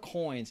your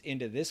coins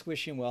into this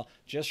wishing well,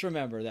 just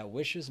remember that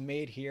wishes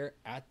made here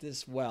at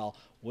this well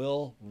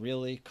will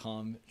really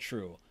come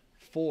true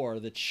for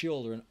the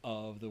children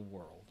of the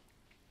world."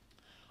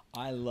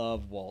 I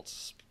love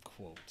Walt's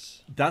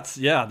quotes. That's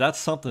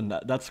something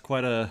that's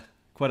quite a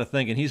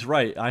thing, and he's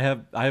right. I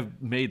have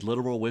made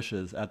literal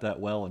wishes at that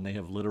well, and they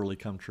have literally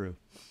come true.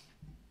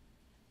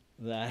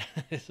 That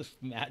is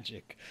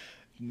magic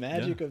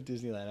of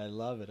Disneyland. I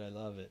love it.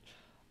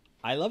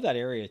 I love that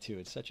area too.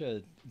 It's such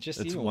a it's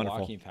even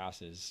wonderful. Walking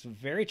past it's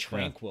very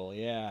tranquil.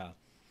 Yeah.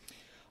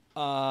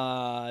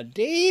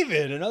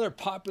 David, another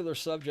popular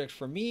subject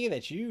for me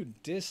that you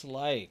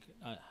dislike.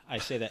 I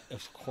say that,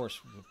 of course,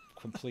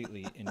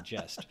 completely in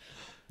jest.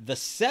 The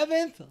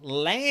 7th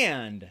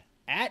Land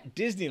at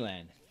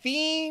Disneyland,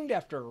 themed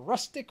after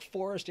rustic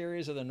forest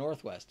areas of the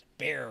Northwest,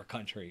 Bear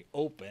Country,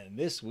 opened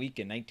this week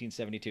in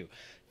 1972.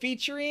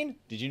 Featuring,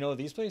 did you know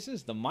these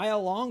places? The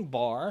Mile Long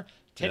Bar,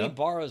 Teddy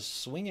Barra's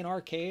Swingin'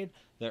 Arcade,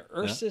 the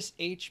Ursus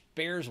H.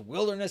 Bear's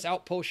Wilderness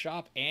Outpost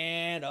Shop,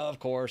 and, of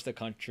course, the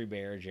Country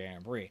Bear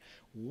Jamboree,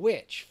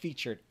 which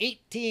featured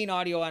 18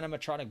 audio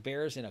animatronic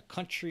bears in a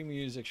country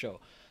music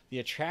show. The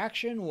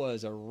attraction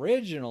was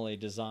originally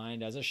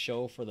designed as a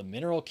show for the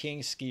Mineral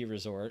King Ski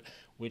Resort,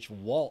 which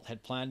Walt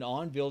had planned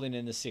on building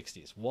in the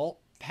 60s. Walt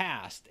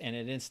passed, and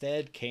it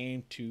instead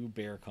came to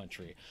Bear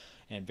Country.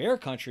 And Bear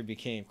Country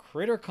became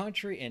Critter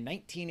Country in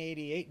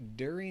 1988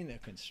 during the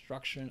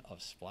construction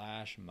of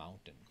Splash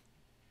Mountain.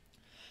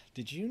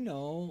 Did you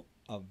know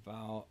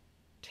about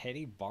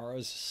Teddy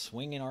Barra's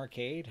Swingin'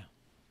 Arcade?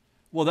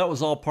 Well, that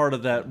was all part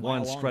of that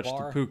one stretch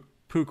to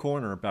Pooh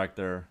Corner back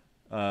there.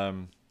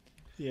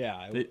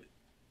 Yeah.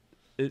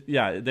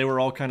 They were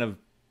all kind of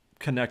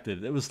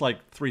connected. It was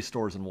like 3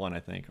 stores in one, I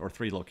think, or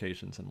 3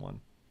 locations in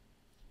one.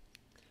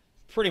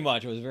 Pretty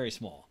much. It was very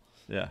small.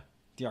 Yeah.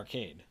 The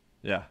arcade.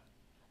 Yeah.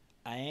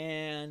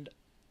 And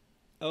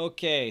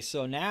Okay,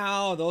 so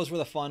now those were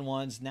the fun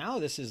ones. Now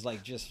this is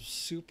like just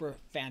super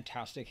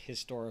fantastic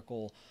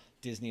historical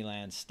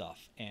Disneyland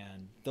stuff.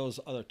 And those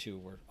other two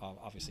were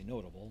obviously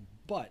notable,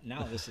 but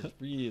now this is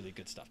really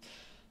good stuff.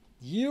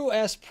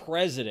 U.S.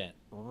 President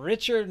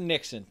Richard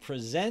Nixon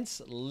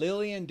presents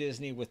Lillian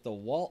Disney with the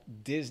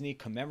Walt Disney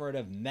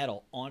Commemorative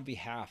Medal on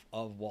behalf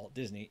of Walt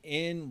Disney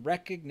in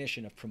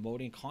recognition of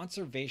promoting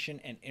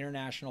conservation and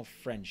international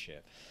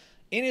friendship.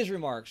 In his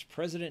remarks,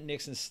 President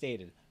Nixon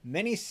stated,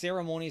 "Many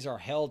ceremonies are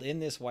held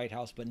in this White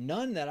House, but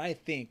none that I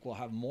think will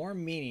have more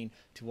meaning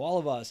to all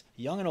of us,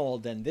 young and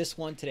old, than this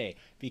one today,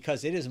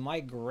 because it is my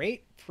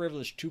great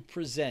privilege to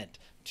present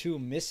to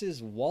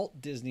Mrs.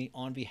 Walt Disney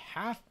on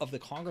behalf of the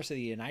Congress of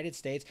the United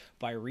States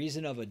by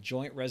reason of a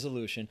joint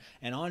resolution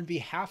and on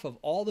behalf of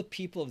all the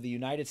people of the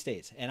United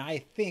States, and I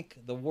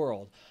think the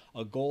world,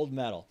 a gold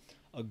medal.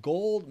 A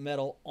gold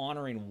medal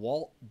honoring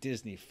Walt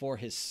Disney for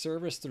his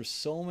service through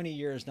so many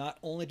years, not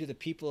only to the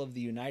people of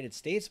the United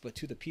States, but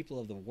to the people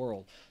of the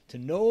world. To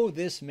know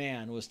this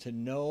man was to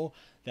know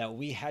that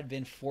we had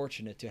been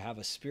fortunate to have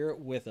a spirit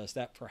with us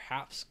that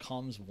perhaps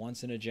comes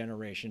once in a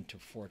generation to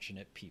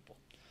fortunate people."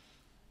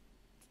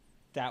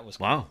 That was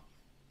cool. Wow.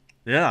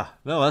 Yeah.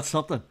 No, that's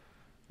something.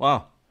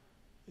 Wow.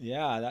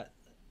 Yeah, that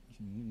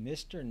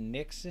Mr.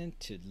 Nixon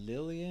to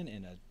Lillian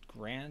in a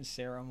grand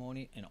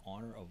ceremony in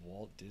honor of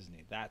Walt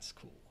Disney. That's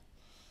cool.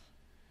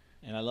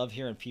 And I love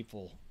hearing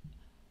people,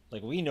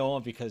 like, we know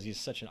him because he's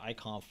such an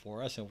icon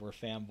for us and we're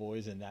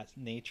fanboys in that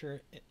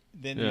nature.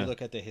 Then you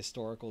look at the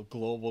historical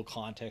global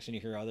context and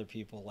you hear other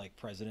people like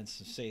presidents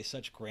say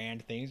such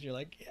grand things. You're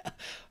like, yeah,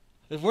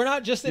 if we're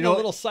not just in a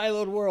little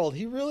siloed world,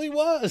 he really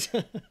was.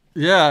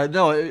 Yeah,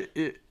 no,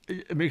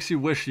 it makes you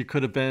wish you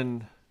could have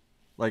been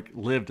like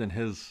lived in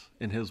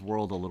his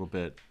world a little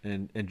bit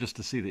and just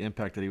to see the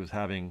impact that he was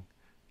having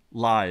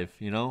live,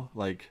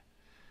 like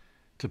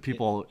to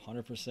people.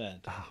 100%.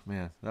 Oh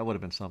man, that would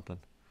have been something.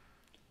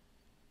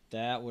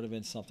 That would have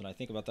been something. I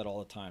think about that all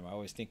the time. I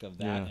always think of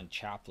that and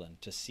Chaplin.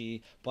 To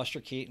see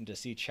Buster Keaton, to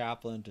see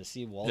Chaplin, to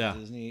see Walt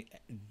Disney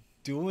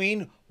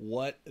doing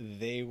what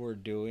they were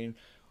doing.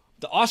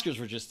 The Oscars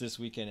were just this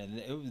weekend,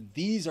 and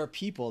these are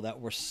people that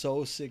were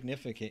so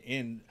significant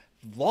in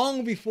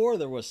long before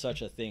there was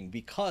such a thing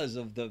because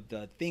of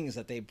the things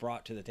that they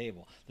brought to the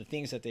table, the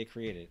things that they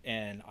created.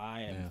 And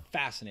I am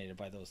fascinated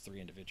by those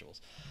three individuals.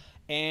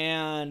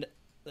 And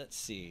let's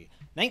see,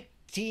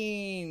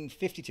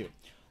 1952.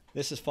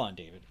 This is fun,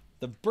 David.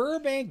 The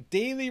Burbank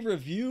Daily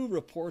Review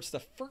reports the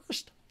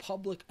first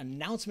public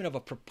announcement of a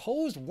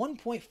proposed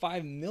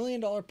 $1.5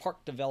 million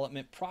park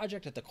development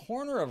project at the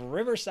corner of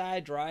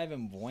Riverside Drive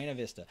and Buena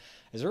Vista.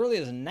 As early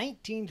as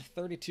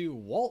 1932,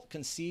 Walt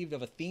conceived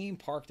of a theme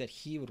park that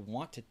he would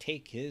want to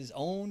take his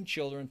own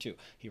children to.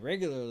 He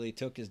regularly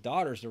took his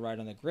daughters to ride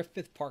on the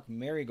Griffith Park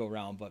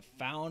merry-go-round, but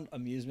found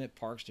amusement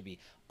parks to be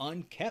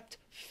unkept,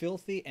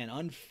 filthy, and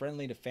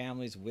unfriendly to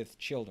families with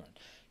children.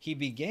 He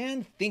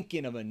began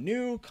thinking of a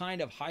new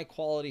kind of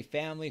high-quality,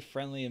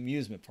 family-friendly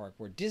amusement park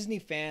where Disney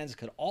fans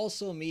could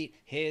also meet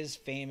his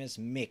famous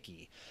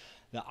Mickey.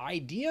 The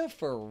idea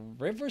for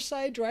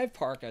Riverside Drive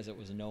Park, as it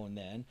was known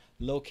then,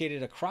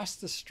 located across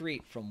the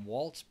street from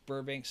Walt's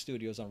Burbank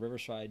Studios on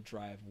Riverside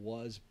Drive,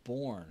 was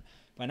born.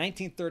 By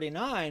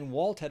 1939,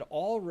 Walt had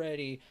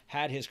already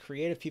had his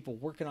creative people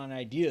working on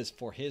ideas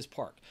for his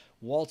park.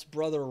 Walt's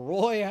brother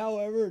Roy,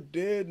 however,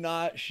 did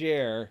not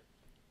share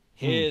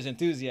his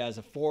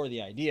enthusiasm for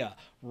the idea.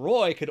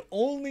 Roy could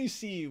only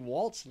see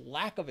Walt's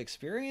lack of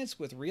experience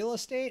with real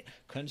estate,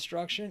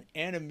 construction,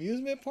 and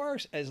amusement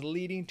parks as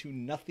leading to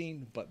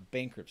nothing but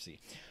bankruptcy.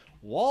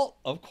 Walt,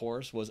 of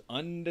course, was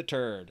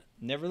undeterred.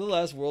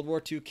 Nevertheless, World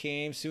War II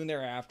came soon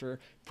thereafter,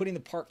 putting the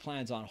park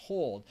plans on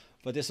hold,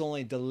 but this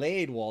only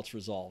delayed Walt's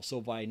resolve. So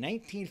by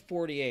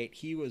 1948,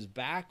 he was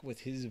back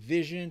with his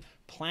vision,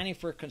 planning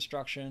for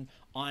construction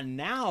on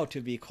now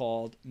to be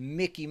called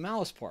Mickey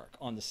Mouse Park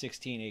on the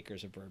 16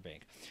 acres of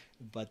Burbank.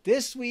 But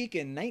this week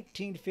in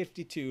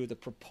 1952, the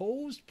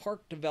proposed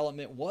park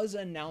development was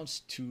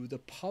announced to the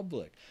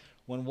public.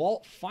 When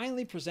Walt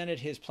finally presented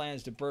his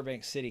plans to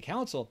Burbank City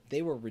Council,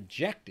 they were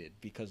rejected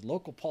because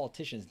local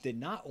politicians did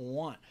not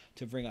want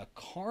to bring a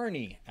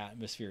carny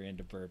atmosphere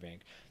into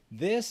Burbank.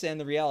 This and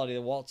the reality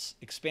that Walt's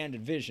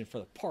expanded vision for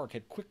the park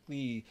had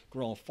quickly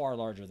grown far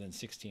larger than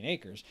 16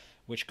 acres,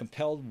 which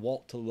compelled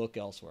Walt to look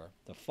elsewhere.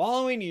 The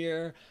following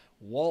year,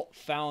 Walt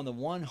found the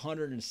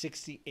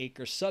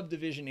 160-acre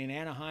subdivision in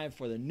Anaheim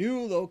for the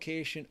new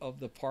location of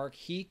the park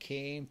he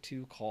came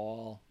to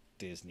call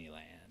Disneyland.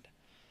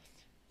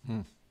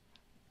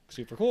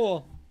 Super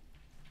cool.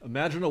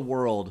 Imagine a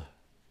world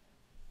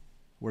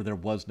where there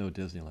was no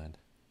Disneyland.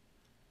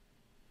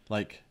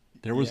 Like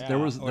there was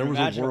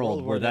a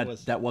world where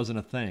that wasn't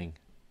a thing,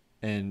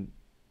 and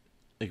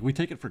like we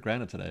take it for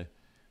granted today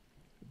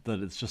that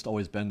it's just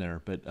always been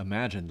there. But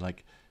imagine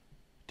like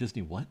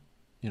Disney, what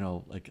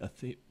like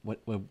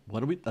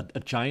what are we a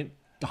giant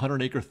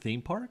 100-acre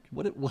theme park?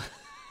 What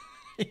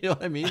you know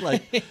what I mean?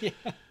 Like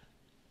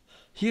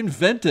he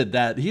invented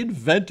that. He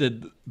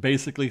invented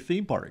basically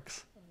theme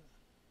parks.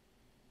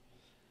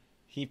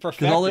 He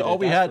perfected it,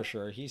 that's for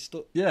sure. He's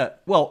still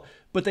well,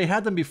 but they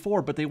had them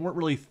before, but they weren't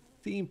really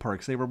theme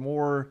parks. They were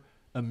more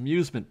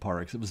amusement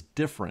parks. It was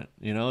different,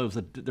 you know.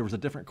 There was a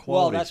different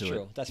quality to it. Well, that's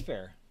true. That's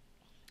fair.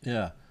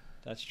 Yeah.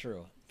 That's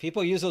true.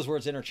 People use those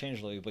words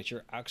interchangeably, but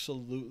you're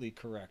absolutely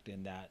correct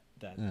in that.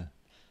 Yeah.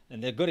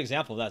 And the good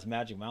example of that is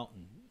Magic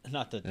Mountain.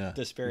 Not to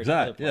disparage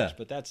other parks,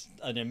 but that's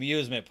an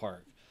amusement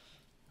park.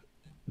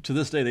 To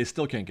this day, they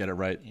still can't get it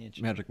right.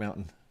 Magic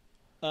Mountain.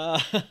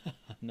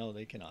 No,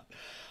 they cannot.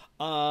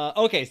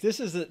 Okay, so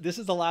this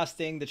is the last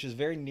thing that is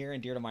very near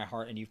and dear to my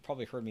heart, and you've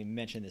probably heard me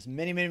mention this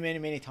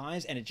many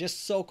times, and it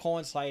just so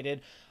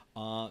coincided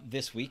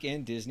this week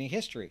in Disney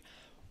history.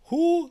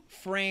 Who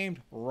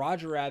Framed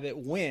Roger Rabbit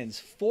wins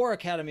 4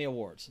 Academy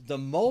Awards, the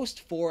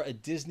most for a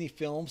Disney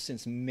film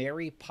since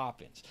Mary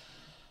Poppins.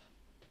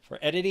 For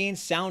editing,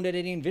 sound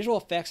editing, visual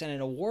effects, and an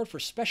award for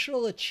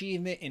special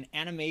achievement in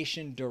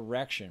animation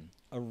direction.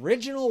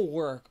 Original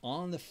work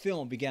on the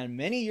film began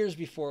many years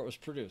before it was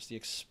produced. The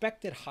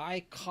expected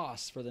high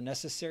costs for the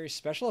necessary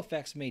special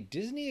effects made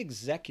Disney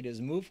executives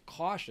move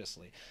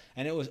cautiously,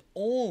 and it was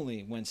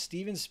only when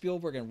Steven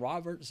Spielberg and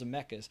Robert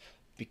Zemeckis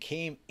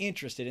became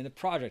interested in the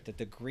project that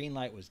the green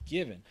light was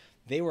given.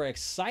 They were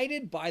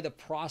excited by the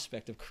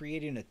prospect of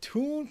creating a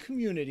toon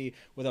community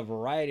with a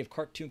variety of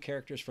cartoon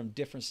characters from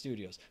different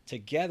studios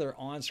together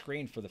on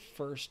screen for the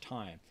first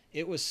time.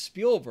 It was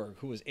Spielberg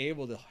who was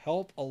able to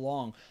help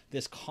along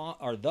the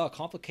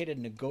complicated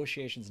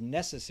negotiations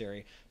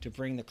necessary to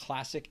bring the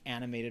classic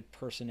animated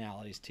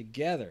personalities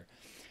together.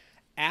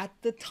 At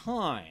the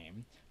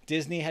time,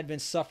 Disney had been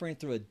suffering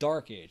through a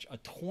dark age, a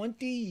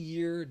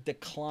 20-year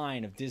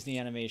decline of Disney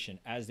animation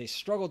as they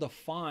struggled to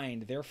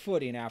find their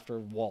footing after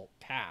Walt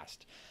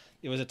passed.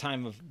 It was a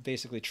time of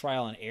basically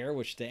trial and error,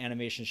 which the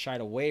animation shied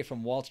away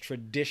from Walt's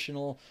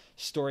traditional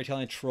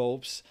storytelling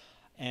tropes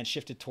and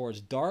shifted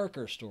towards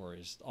darker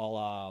stories, a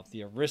la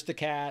the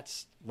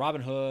Aristocats,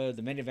 Robin Hood,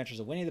 The Many Adventures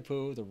of Winnie the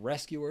Pooh, The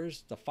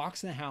Rescuers, The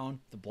Fox and the Hound,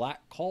 The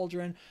Black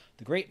Cauldron,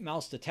 The Great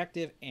Mouse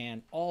Detective,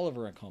 and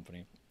Oliver and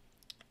Company.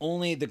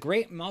 Only The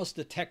Great Mouse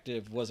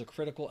Detective was a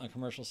critical and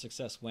commercial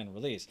success when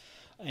released,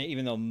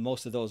 even though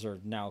most of those are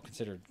now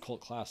considered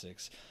cult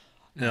classics.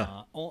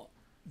 Yeah.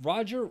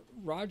 Roger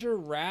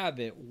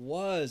Rabbit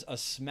was a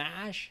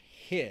smash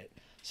hit,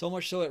 so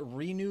much so it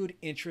renewed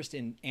interest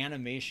in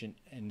animation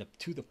and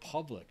to the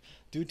public.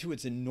 Due to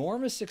its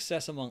enormous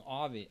success among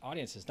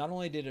audiences, not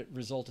only did it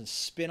result in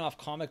spin-off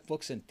comic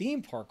books and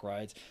theme park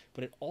rides,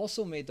 but it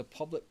also made the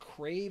public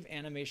crave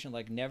animation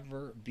like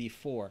never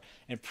before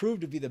and proved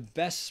to be the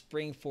best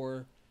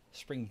springboard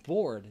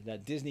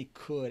that Disney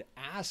could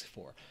ask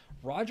for.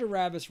 Roger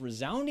Rabbit's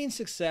resounding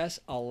success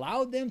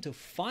allowed them to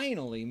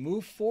finally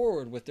move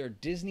forward with their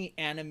Disney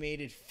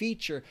animated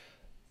feature,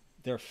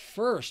 their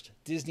first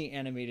Disney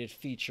animated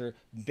feature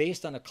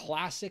based on a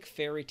classic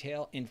fairy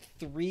tale in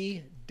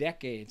 3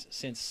 decades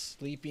since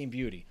Sleeping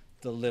Beauty,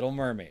 The Little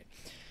Mermaid.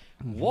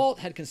 Walt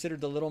had considered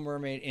The Little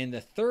Mermaid in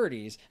the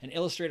 30s, and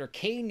illustrator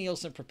Kay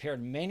Nielsen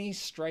prepared many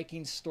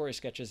striking story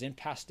sketches in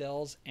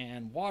pastels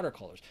and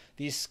watercolors.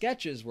 These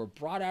sketches were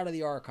brought out of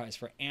the archives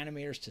for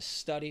animators to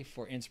study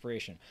for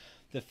inspiration.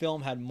 The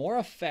film had more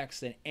effects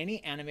than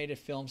any animated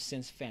film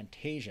since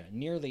Fantasia.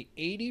 Nearly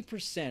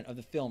 80% of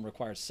the film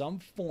required some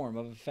form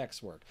of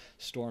effects work.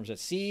 Storms at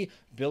sea,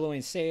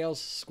 billowing sails,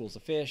 schools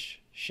of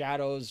fish,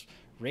 shadows,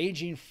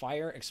 raging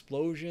fire,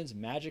 explosions,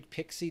 magic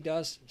pixie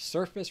dust,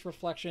 surface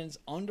reflections,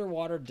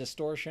 underwater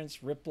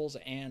distortions, ripples,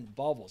 and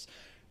bubbles.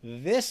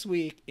 This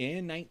week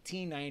in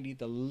 1990,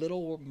 The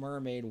Little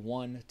Mermaid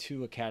won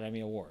 2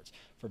 Academy Awards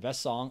for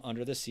Best Song,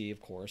 Under the Sea,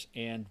 of course,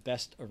 and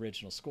Best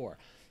Original Score.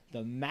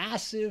 The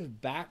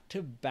massive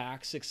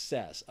back-to-back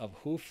success of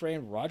Who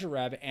Framed Roger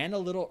Rabbit and The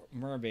Little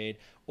Mermaid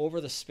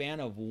over the span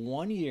of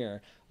 1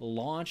 year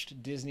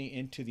launched Disney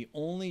into the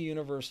only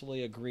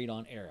universally agreed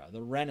on era,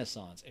 the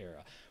Renaissance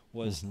era.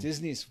 Was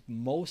Disney's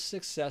most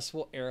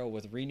successful era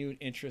with renewed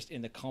interest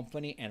in the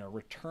company and a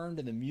return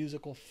to the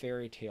musical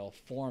fairy tale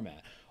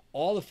format.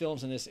 All the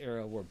films in this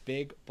era were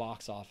big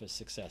box office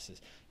successes.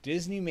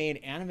 Disney made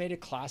animated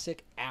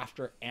classic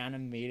after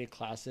animated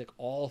classic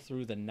all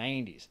through the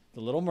 90s. The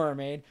Little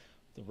Mermaid,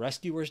 The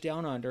Rescuers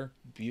Down Under,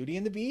 Beauty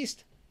and the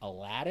Beast,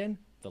 Aladdin,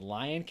 The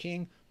Lion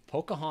King,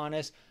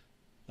 Pocahontas,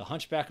 The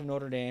Hunchback of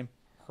Notre Dame,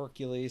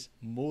 Hercules,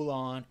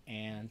 Mulan,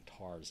 and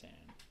Tarzan.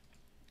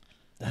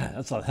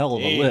 That's a hell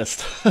of a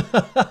list.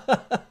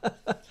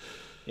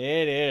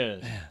 It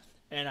is. Man.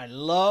 And I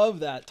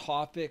love that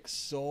topic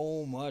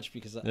so much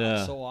because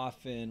so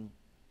often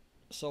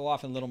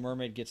Little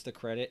Mermaid gets the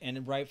credit,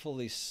 and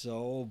rightfully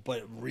so, but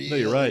it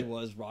really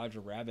was Roger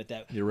Rabbit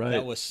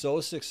that was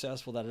so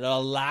successful that it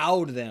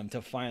allowed them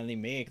to finally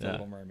make The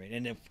Little Mermaid.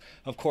 And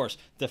of course,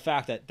 the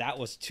fact that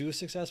was too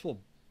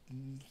successful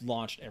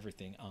launched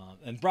everything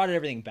and brought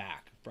everything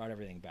back,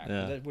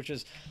 which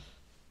is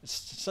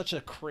such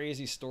a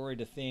crazy story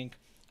to think.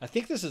 I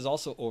think this is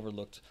also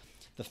overlooked.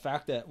 The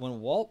fact that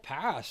when Walt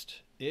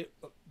passed, it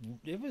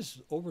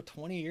was over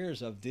 20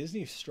 years of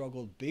Disney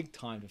struggled big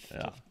time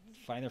to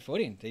find their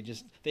footing. They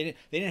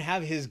didn't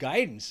have his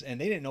guidance, and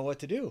they didn't know what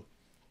to do.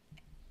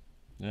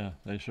 Yeah,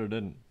 they sure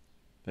didn't.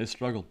 They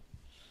struggled.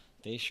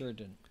 They sure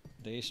didn't.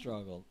 They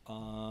struggled.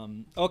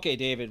 Okay,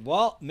 David.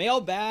 Well,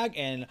 mailbag,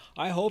 and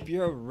I hope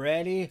you're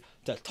ready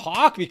to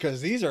talk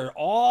because these are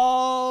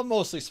all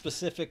mostly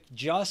specific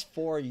just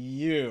for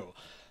you.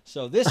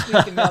 So this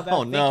week in mailbag,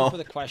 Oh thank no. you for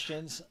the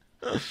questions.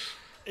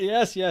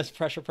 Yes, yes,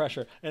 pressure,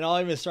 pressure. And I'll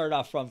even start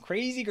off from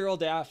Crazy Girl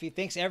Daffy.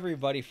 Thanks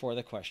everybody for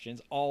the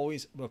questions.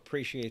 Always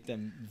appreciate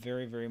them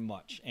very, very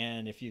much.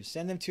 And if you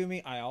send them to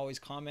me, I always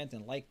comment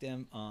and like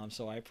them.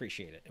 So I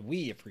appreciate it.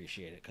 We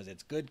appreciate it because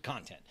it's good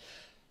content.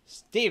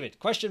 David,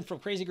 question from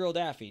Crazy Girl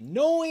Daffy.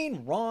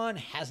 Knowing Ron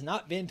has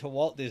not been to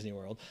Walt Disney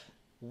World,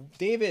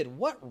 David,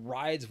 what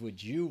rides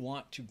would you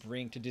want to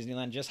bring to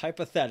Disneyland, just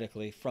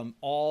hypothetically, from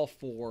all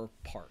 4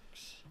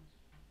 parks?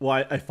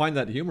 Well, I find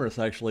that humorous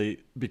actually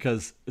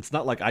because it's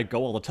not like I go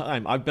all the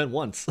time. I've been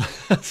once,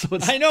 so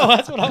it's, I know,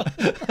 that's what I'm...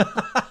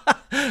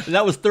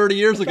 that was 30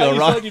 years ago, You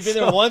Ron. said you've been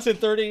there once in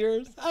 30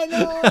 years? I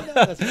know.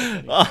 That's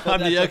funny.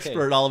 I'm the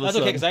expert okay. all of a That's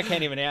sudden. okay, because I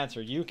can't even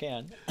answer. You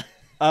can.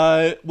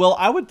 Well,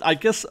 I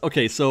guess,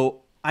 okay,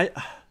 so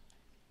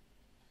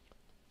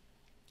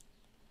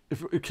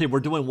okay, we're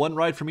doing one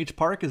ride from each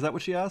park. Is that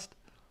what she asked?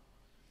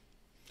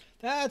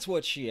 That's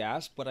what she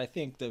asked, but I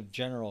think the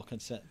general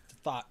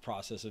thought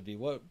process would be,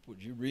 what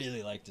would you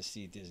really like to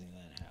see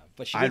Disneyland have?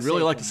 But I'd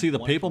really like to see the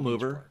one People from each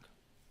Mover.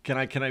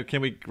 park.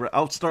 Can we?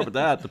 I'll start with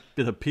that.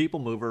 The People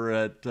Mover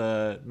at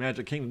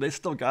Magic Kingdom. They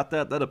still got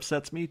that. That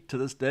upsets me to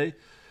this day.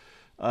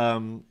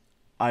 Skyway.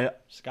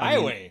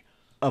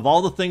 Of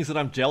all the things that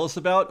I'm jealous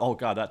about, oh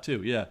god, that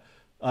too. Yeah.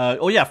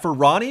 Oh yeah, for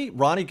Ronnie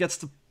gets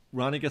the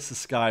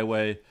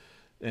Skyway,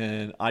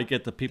 and I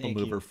get the People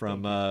Mover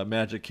from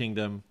Magic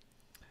Kingdom.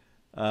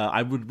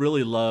 I would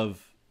really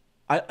love.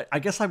 I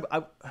guess I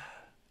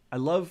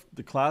love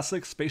the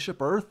classic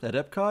Spaceship Earth at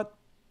Epcot.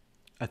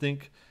 I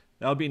think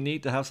that would be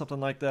neat to have something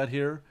like that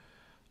here.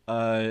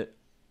 I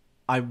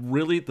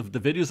really the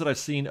videos that I've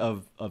seen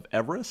of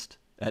Everest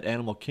at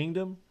Animal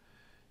Kingdom,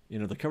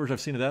 the coverage I've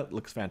seen of that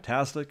looks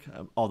fantastic.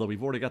 Although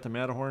we've already got the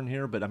Matterhorn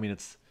here, but I mean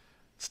it's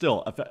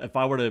still if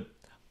I were to,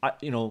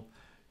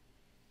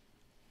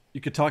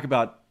 you could talk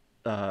about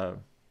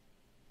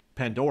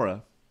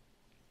Pandora,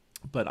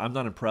 but I'm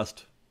not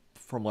impressed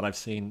from what I've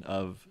seen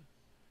of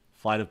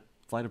Flight of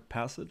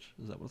Passage.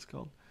 Is that what it's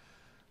called?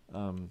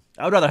 I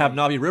would rather have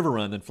Navi River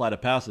Run than Flight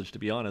of Passage, to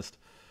be honest.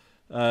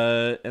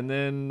 And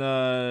then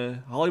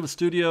Hollywood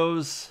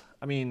Studios.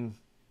 I mean,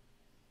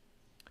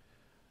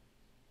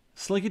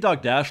 Slinky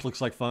Dog Dash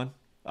looks like fun.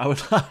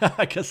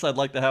 I guess I'd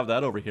like to have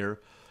that over here.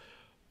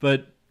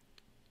 But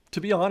to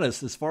be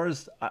honest, as far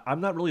as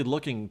I'm not really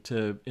looking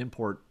to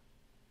import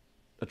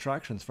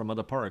attractions from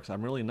other parks.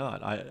 I'm really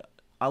not.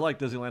 I like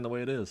Disneyland the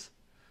way it is.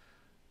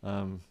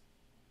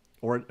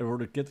 Or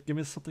to give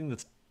me something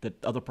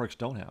that other parks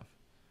don't have.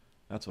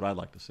 That's what I'd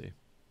like to see.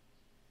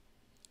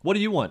 What do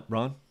you want,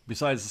 Ron,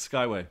 besides the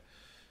Skyway?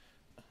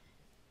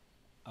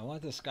 I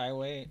want the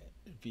Skyway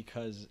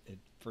because it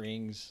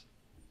brings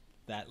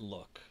that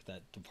look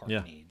that the park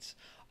needs.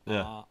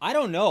 Yeah. I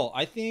don't know.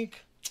 I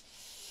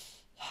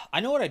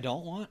know what I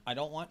don't want. I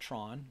don't want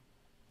Tron.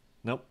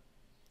 Nope.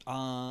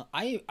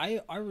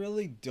 I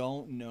really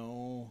don't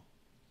know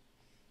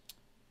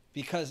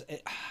because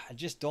I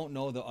just don't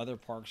know the other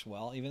parks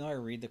well, even though I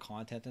read the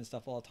content and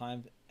stuff all the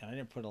time, and I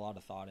didn't put a lot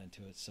of thought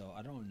into it, so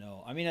I don't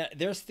know. I mean,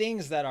 there's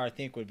things that I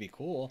think would be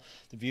cool.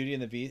 The Beauty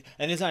and the Beast,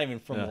 and it's not even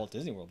from Walt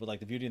Disney World, but like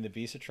the Beauty and the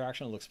Beast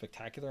attraction looks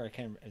spectacular.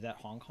 Is that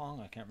Hong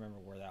Kong? I can't remember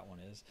where that one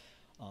is.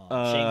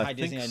 Shanghai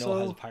Disney, I know,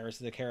 has Pirates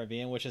of the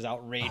Caribbean, which is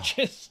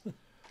outrageous.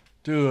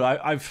 Dude,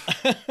 I've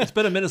it's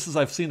been a minute since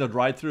I've seen the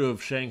ride-through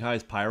of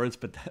Shanghai's Pirates,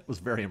 but that was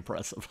very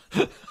impressive.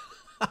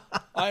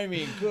 I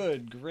mean,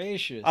 good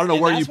gracious! I don't know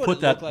where you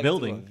put that like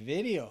building.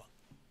 Video.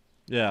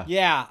 Yeah.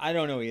 Yeah, I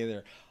don't know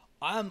either.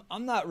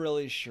 I'm not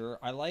really sure.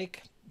 I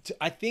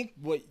think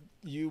what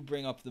you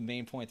bring up, the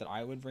main point that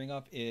I would bring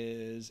up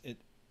is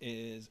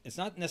it's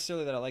not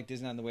necessarily that I like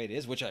Disneyland the way it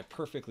is, which I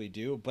perfectly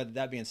do. But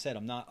that being said,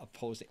 I'm not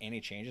opposed to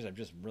any changes. I'm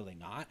just really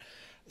not.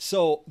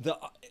 So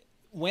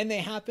when they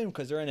happen,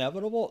 because they're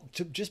inevitable,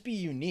 to just be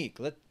unique.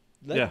 Let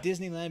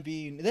Disneyland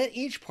be. Let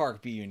each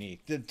park be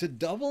unique. The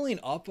doubling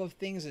up of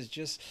things is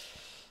just.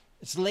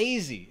 It's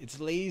lazy.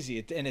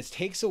 And it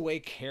takes away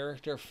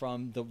character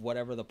from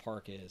whatever the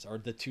park is, or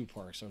the 2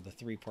 parks, or the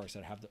 3 parks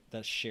that have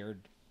that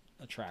shared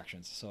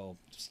attractions. So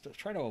just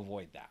try to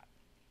avoid that.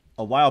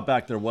 A while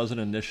back, there was an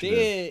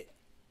initiative.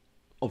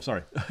 Oh,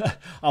 sorry.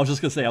 I was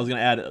just gonna say. I was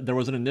gonna add. There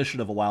was an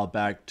initiative a while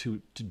back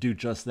to do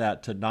just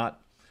that.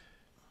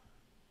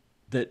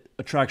 That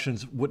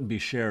attractions wouldn't be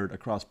shared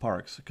across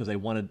parks because they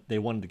wanted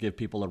to give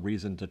people a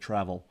reason to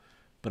travel,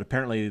 but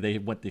apparently they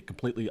went the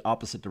completely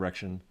opposite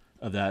direction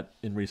of that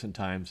in recent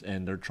times,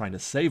 and they're trying to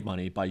save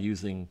money by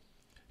using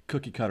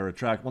cookie cutter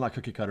well, not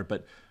cookie cutter,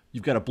 but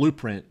you've got a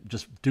blueprint,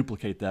 just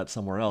duplicate that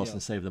somewhere else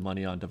and save the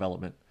money on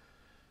development.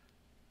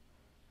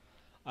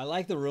 I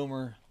like the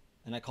rumor,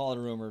 and I call it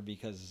a rumor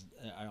because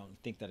I don't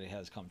think that it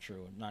has come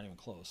true, not even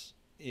close,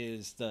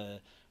 is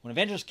when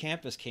Avengers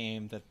Campus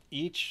came, that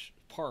each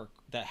park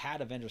that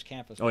had Avengers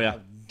Campus Oh, would yeah.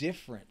 have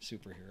different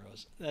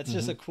superheroes. That's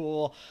just a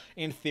cool,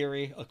 in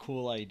theory, a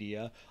cool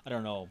idea. I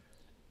don't know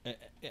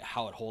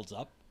how it holds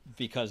up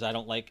because I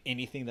don't like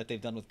anything that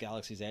they've done with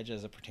Galaxy's Edge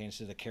as it pertains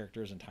to the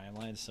characters and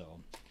timelines. So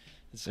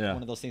it's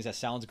one of those things that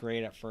sounds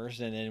great at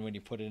first, and then when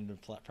you put it into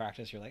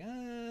practice, you're like,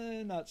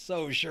 not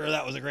so sure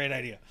that was a great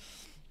idea.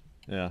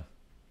 Yeah.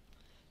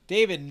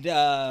 David,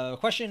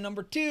 question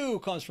number 2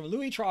 comes from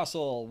Louis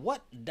Trossel.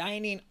 What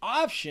dining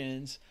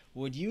options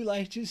would you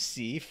like to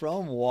see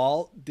from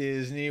Walt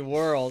Disney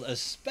World,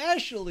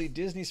 especially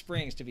Disney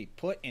Springs, to be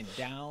put in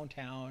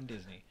downtown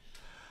Disney?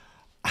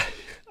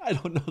 I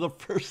don't know the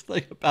first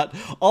thing about.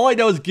 All I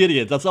know is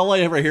Gideon's. That's all I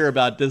ever hear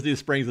about Disney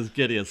Springs is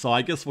Gideon's. So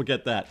I guess we'll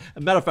get that. As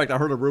a matter of fact, I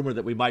heard a rumor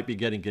that we might be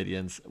getting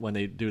Gideon's when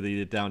they do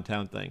the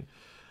downtown thing.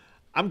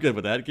 I'm good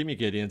with that. Give me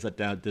Gideon's at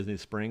Disney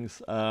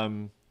Springs.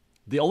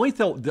 The only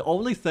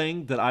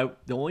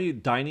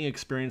dining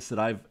experience that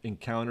I've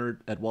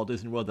encountered at Walt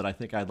Disney World that I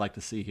think I'd like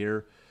to see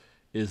here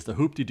is the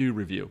Hoop-de-Doo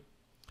review.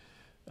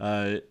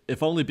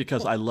 If only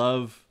because I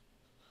love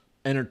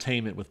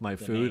entertainment with my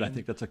food. I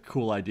think that's a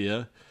cool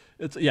idea.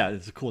 It's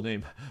a cool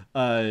name.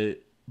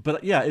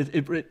 But yeah,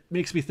 it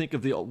makes me think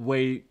of the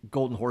way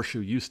Golden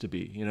Horseshoe used to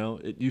be. You know,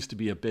 it used to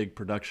be a big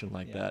production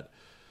like that.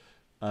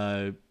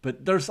 But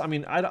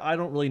I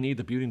don't really need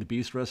the Beauty and the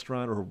Beast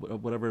restaurant or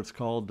whatever it's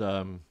called.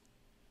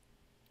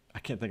 I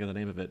can't think of the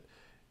name of it.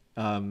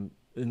 And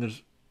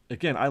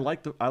I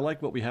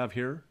like what we have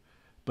here,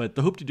 but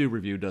the Hoop-de-Doo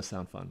review does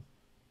sound fun.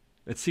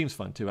 It seems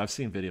fun too. I've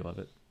seen video of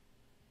it.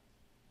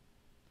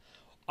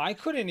 I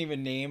couldn't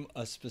even name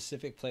a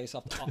specific place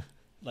off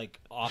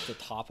the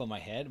top of my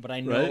head, but I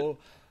know.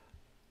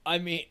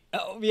 Right?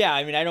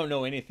 I don't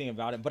know anything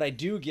about it, but I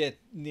do get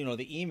the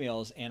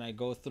emails, and I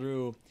go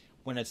through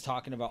when it's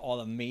talking about all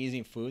the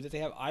amazing food that they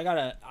have.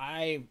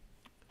 I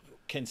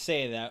can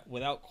say that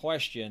without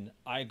question.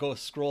 I go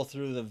scroll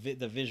through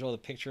the visual, the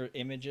picture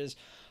images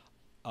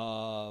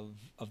of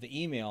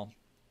the email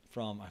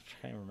from, I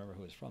can't remember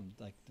who it's from,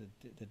 like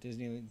the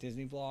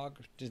Disney blog,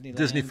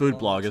 Disney Food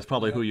Blog is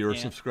probably who you're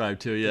subscribed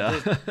to. Yeah.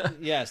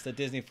 Yes, the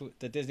Disney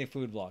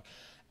Food Blog,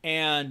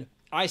 and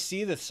I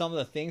see some of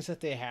the things that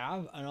they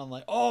have, and I'm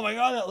like, oh my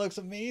god, that looks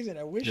amazing.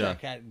 I wish I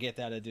could get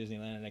that at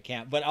Disneyland, and I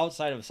can't. But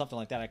outside of something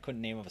like that, I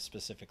couldn't name a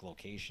specific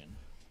location.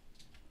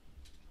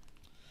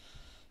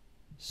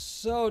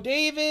 So,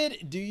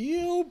 David, do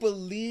you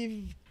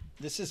believe...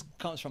 This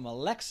comes from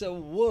Alexa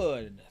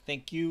Wood.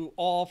 Thank you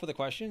all for the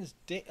questions.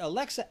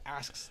 Alexa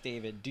asks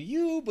David, do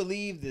you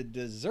believe the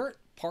dessert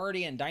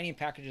party and dining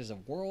packages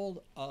of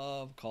World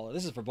of Color,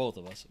 this is for both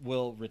of us,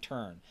 will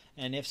return?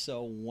 And if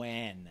so,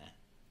 when?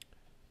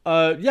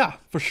 Yeah,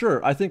 for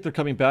sure. I think they're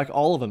coming back,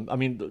 all of them. I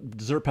mean, the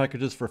dessert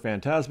packages for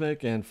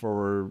Fantasmic and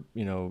for,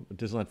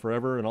 Disneyland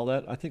Forever and all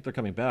that. I think they're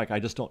coming back. I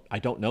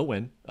don't know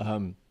when.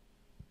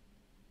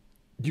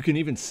 You can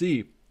even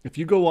see, if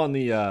you go on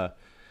the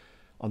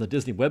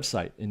Disney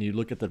website and you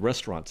look at the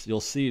restaurants, you'll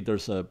see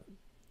there's an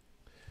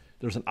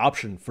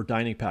option for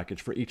dining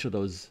package for each of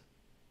those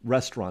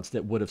restaurants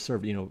that would have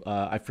served.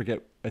 I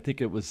forget. I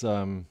think it was.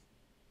 I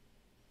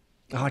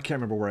can't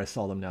remember where I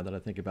saw them now that I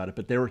think about it.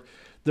 But they're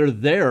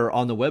there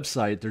on the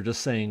website. They're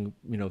just saying,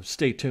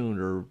 stay tuned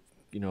or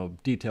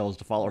details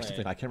to follow or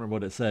something. I can't remember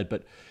what it said,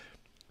 but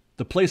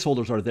the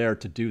placeholders are there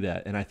to do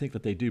that, and I think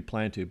that they do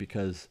plan to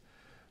because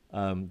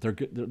they're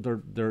good.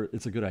 They're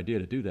it's a good idea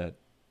to do that.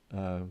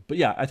 But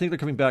yeah, I think they're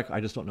coming back.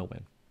 I just don't know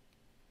when.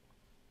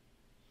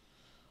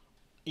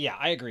 Yeah,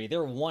 I agree. They're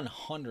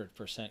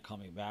 100%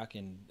 coming back,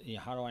 and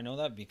how do I know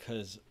that?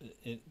 Because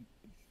it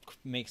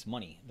makes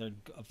money. They're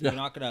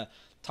not going to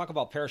talk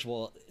about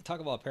perishable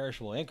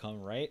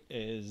income, right?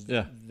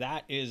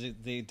 That is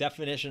the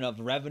definition of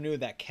revenue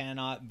that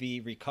cannot be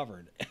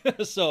recovered.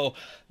 So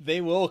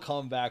they will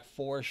come back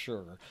for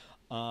sure.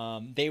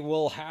 They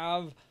will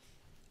have.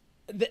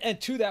 And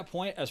to that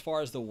point, as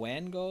far as the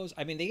when goes,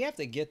 I mean, they have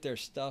to get their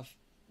stuff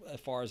as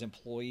far as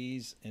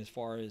employees, as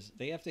far as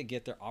they have to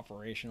get their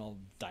operational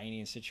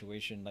dining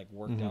situation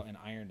worked out and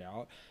ironed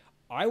out.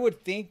 I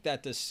would think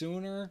that the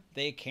sooner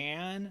they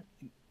can,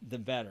 the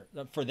better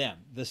for them.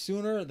 The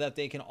sooner that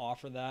they can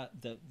offer that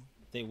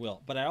they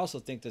will. But I also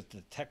think that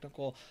the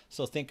technical,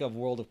 so think of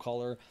World of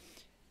Color.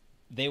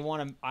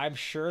 I'm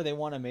sure they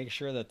want to make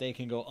sure that they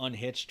can go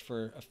unhitched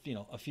for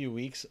a few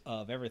weeks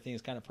of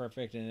everything's kind of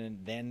perfect,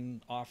 and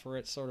then offer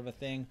it, sort of a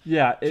thing.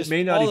 Yeah, it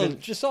may not even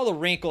just all the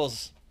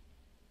wrinkles.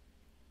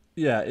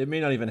 Yeah, it may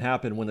not even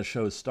happen when the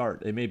shows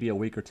start. It may be a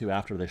week or two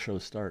after the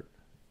shows start.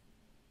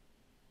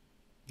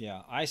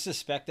 Yeah, I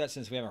suspect that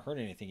since we haven't heard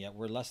anything yet,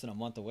 we're less than a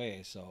month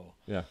away. So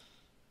yeah,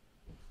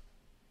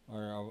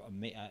 we're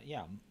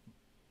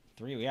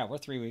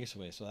 3 weeks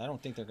away, so I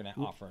don't think they're going to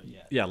offer it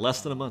yet. Yeah,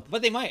 less than a month.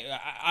 But they might.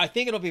 I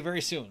think it'll be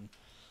very soon.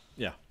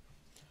 Yeah.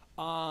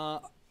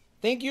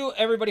 Thank you,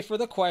 everybody, for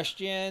the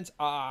questions.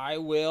 I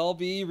will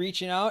be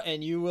reaching out,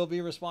 and you will be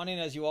responding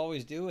as you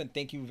always do. And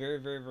thank you very,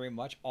 very, very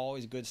much.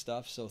 Always good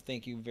stuff. So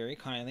thank you very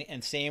kindly.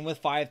 And same with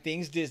 5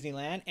 Things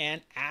Disneyland.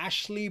 And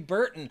Ashley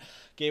Burton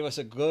gave us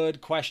a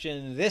good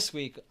question this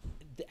week.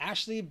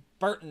 Ashley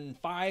Burton,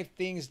 5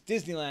 things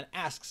Disneyland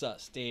asks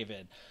us,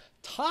 David.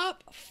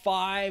 Top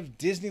 5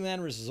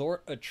 Disneyland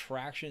resort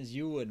attractions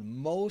you would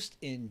most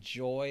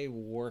enjoy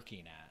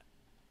working at.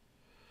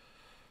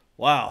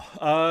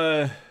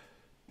 Wow.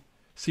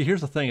 See,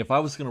 here's the thing. If I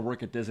was going to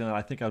work at Disneyland,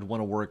 I think I would want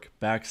to work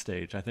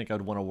backstage. I think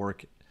I'd want to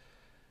work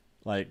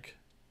like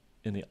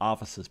in the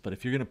offices. But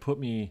if you're going to put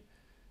me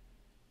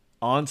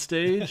on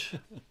stage,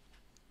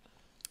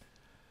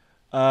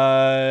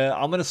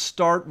 I'm going to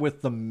start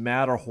with the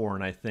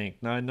Matterhorn, I think.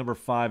 Now, number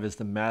 5 is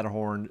the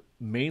Matterhorn,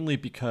 mainly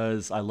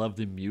because I love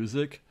the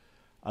music.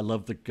 I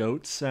love the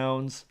goat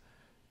sounds,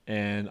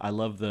 and I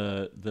love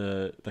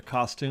the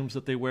costumes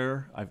that they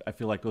wear. I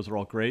feel like those are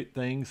all great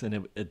things,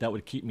 and that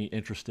would keep me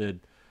interested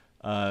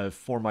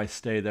for my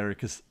stay there,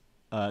 because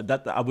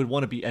that I would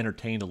want to be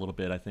entertained a little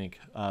bit, I think,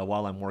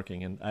 while I'm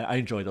working, and I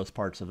enjoy those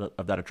parts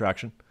of that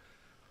attraction.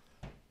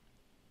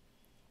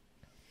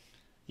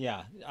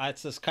 Yeah,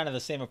 it's just kind of the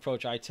same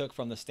approach I took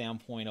from the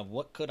standpoint of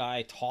what could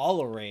I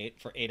tolerate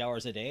for 8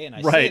 hours a day, and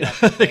I say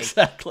that like,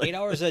 exactly 8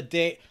 hours a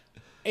day,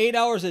 8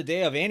 hours a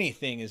day of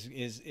anything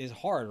is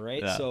hard,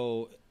 right? Yeah.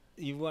 So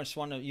you just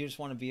want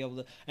to be able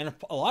to, and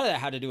a lot of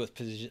that had to do with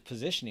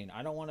positioning.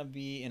 I don't want to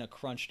be in a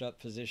crunched up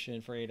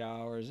position for 8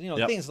 hours,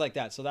 Yep. things like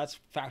that. So that's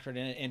factored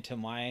into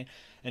mine,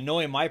 and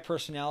knowing my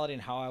personality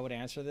and how I would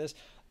answer this.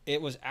 It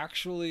was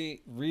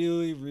actually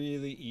really,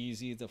 really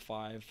easy, the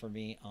 5 for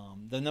me.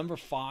 The number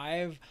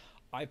 5,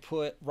 I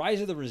put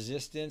Rise of the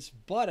Resistance,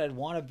 but I'd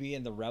want to be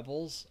in the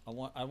Rebels.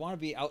 I want to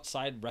be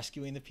outside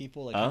rescuing the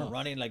people, like kind of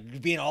running,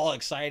 like being all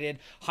excited,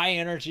 high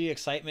energy,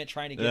 excitement,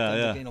 trying to get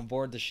them to get on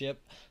board the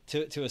ship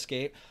to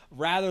escape,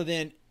 rather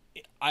than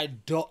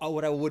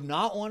what I would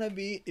not want to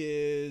be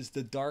is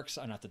the dark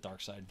side, not the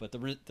dark side, but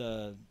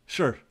the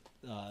sure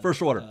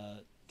First Order.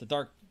 The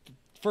dark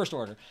First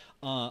Order.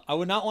 I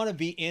would not want to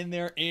be in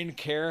there in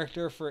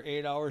character for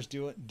 8 hours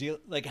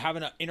like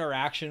having an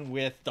interaction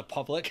with the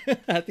public.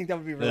 I think that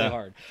would be really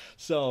hard.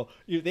 So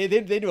they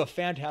do a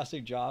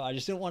fantastic job. I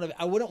just didn't want to.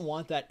 I wouldn't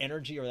want that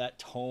energy or that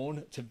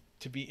tone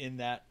to be in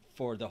that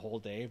for the whole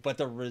day. But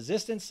the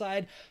Resistance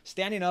side,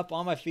 standing up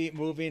on my feet,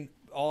 moving,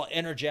 all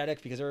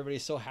energetic because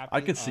everybody's so happy. I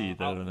could see you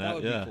doing that. That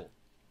would be cool.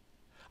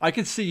 I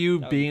could see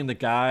you being the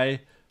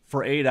guy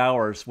for 8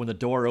 hours when the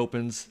door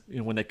opens,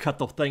 when they cut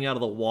the thing out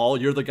of the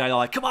wall. You're the guy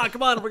like, come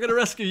on, we're going to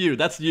rescue you.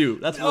 That's you.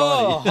 That's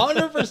Ronnie.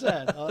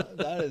 100%.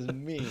 That is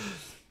me.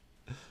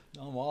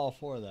 I'm all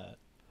for that.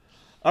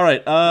 All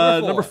right,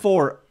 number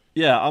 4.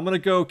 Yeah, I'm going to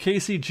go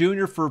Casey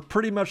Jr. for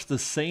pretty much the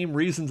same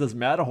reasons as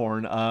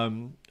Matterhorn.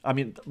 I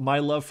mean, my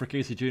love for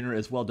Casey Jr.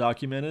 is well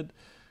documented.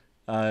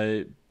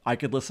 I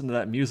could listen to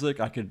that music.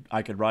 I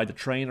could ride the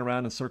train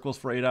around in circles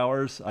for 8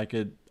 hours. I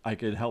could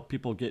help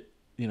people get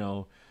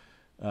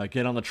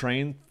on the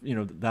train,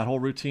 that whole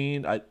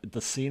routine,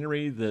 the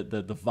scenery,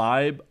 the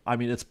vibe. I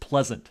mean, it's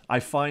pleasant. I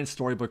find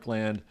Storybook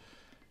Land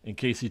and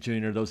Casey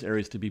Jr., those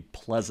areas to be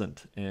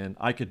pleasant, and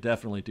I could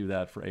definitely do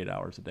that for 8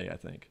 hours a day, I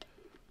think.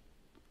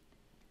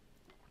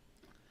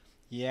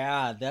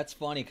 Yeah, that's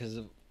funny because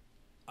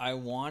I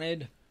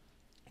wanted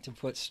to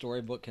put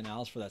Storybook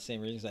Canals for that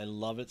same reason because I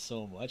love it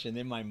so much. And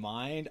in my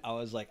mind, I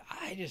was like,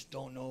 I just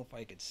don't know if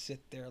I could sit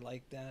there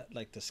like that,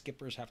 like the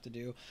skippers have to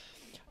do.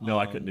 No,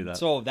 I couldn't do that.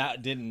 So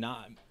that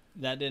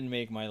didn't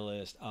make my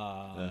list.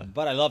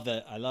 But I love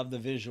the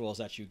visuals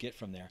that you get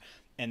from there,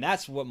 and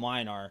that's what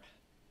mine are.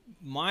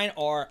 Mine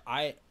are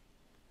I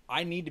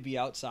need to be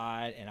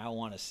outside and I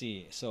want to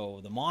see.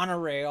 So the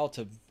monorail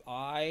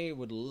I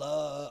would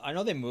love. I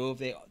know they move.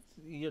 They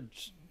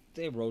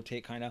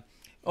rotate kind of.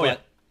 Oh yeah.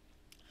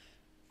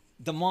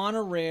 The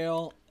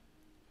monorail.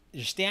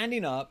 You're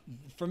standing up.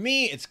 For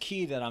me, it's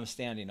key that I'm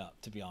standing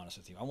up, to be honest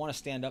with you. I want to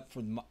stand up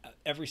for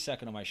every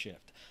second of my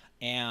shift.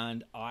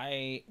 And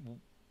other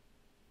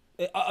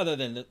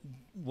than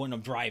when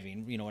I'm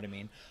driving, you know what I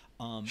mean?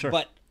 Sure.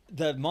 But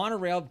the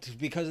monorail,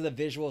 because of the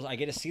visuals, I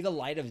get to see the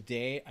light of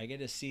day. I get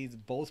to see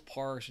both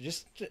parks.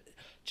 Just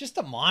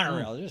the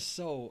monorail.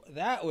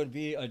 That would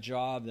be a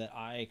job that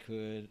I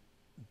could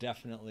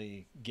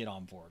definitely get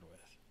on board with.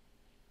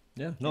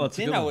 Yeah, no, that's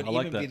a good one. I would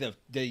even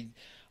be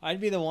I'd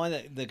be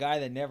the guy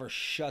that never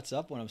shuts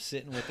up when I'm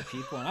sitting with the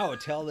people, and I would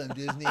tell them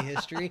Disney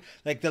history.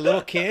 Like the little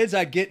kids,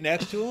 I'd get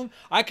next to them.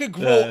 I could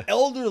grow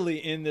elderly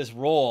in this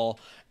role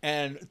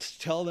and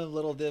tell them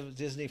little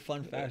Disney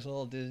fun facts,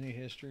 little Disney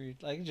history.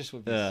 Like it just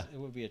would be, it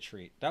would be a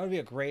treat. That would be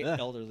a great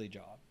elderly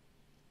job.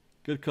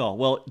 Good call.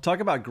 Well,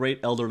 talk about great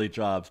elderly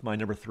jobs. My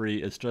number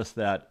 3 is just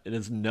that it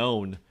is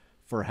known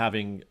for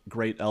having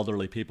great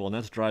elderly people, and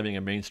that's driving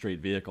a Main Street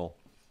vehicle.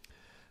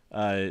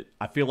 I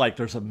feel like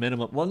there's a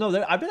minimum. Well,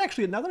 no, I've been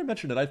actually, now that I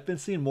mentioned it, I've been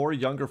seeing more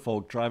younger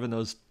folk driving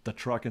the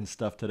truck and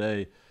stuff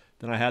today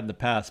than I had in the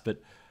past.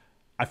 But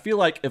I feel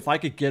like if I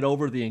could get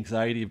over the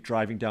anxiety of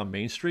driving down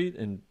Main Street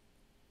and,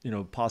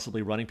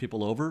 possibly running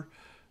people over,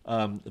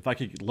 if I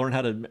could learn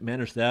how to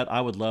manage that,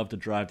 I would love to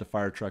drive the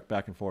fire truck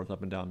back and forth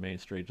up and down Main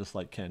Street, just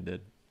like Ken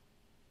did.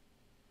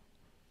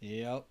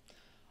 Yep.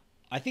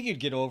 I think you'd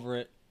get over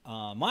it.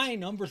 My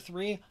number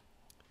 3,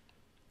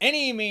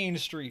 any Main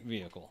Street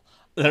vehicle.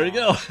 There you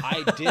go.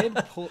 I did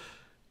put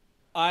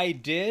I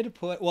did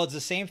put. Well, it's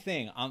the same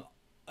thing.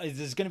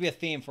 There's going to be a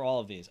theme for all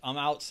of these. I'm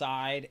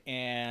outside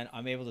and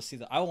I'm able to see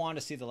I want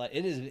to see the light.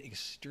 It is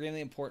extremely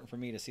important for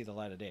me to see the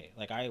light of day.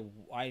 Like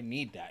I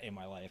need that in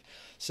my life.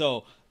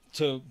 So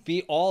to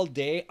be all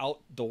day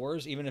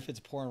outdoors, even if it's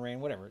pouring rain,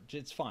 whatever,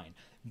 it's fine.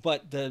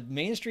 But the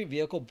Main Street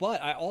vehicle.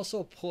 But I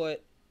also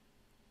put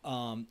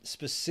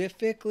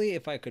specifically,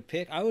 if I could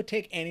pick, I would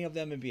take any of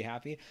them and be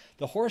happy.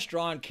 The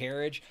horse-drawn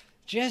carriage,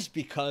 just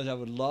because I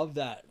would love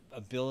that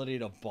ability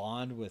to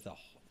bond with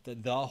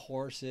the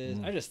horses.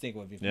 I just think it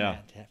would be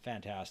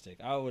fantastic.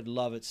 I would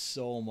love it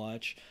so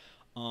much.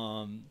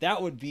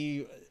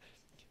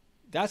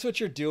 That's what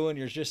you're doing.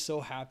 You're just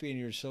so happy, and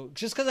you're so,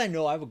 just because I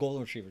know I have a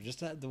golden retriever, just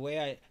the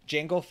way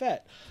Django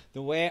Fett,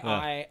 the way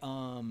I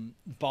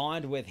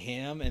bond with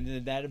him, and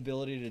then that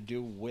ability to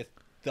do with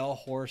the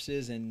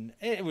horses, and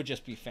it would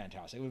just be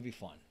fantastic. It would be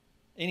fun.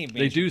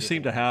 They do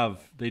seem to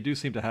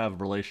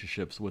have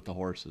relationships with the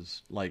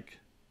horses, like,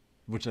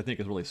 which I think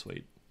is really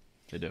sweet.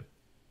 They do.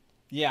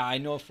 Yeah, I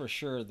know for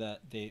sure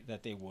that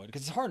they would,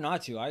 because it's hard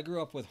not to. I grew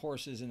up with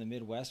horses in the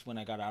Midwest when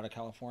I got out of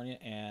California,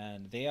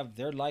 and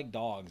they're like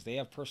dogs. They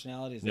have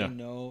personalities. They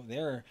know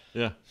they're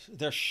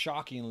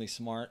shockingly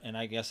smart, and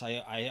I guess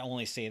I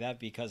only say that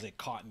because it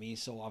caught me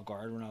so off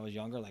guard when I was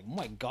younger. Like, oh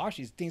my gosh,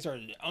 these things are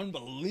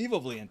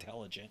unbelievably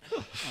intelligent.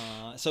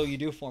 So you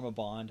do form a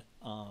bond.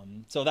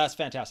 So that's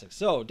fantastic.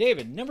 So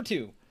David, number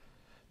two.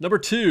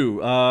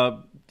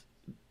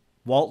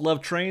 Walt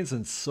loved trains,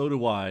 and so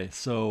do I.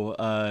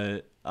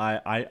 So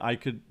I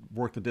could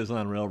work the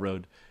Disneyland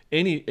Railroad.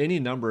 Any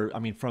number. I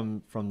mean,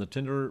 from the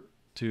tender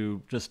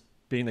to just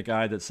being the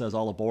guy that says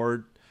all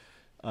aboard.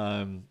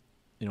 The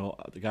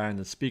guy on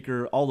the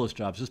speaker. All those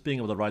jobs. Just being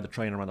able to ride the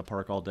train around the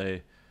park all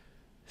day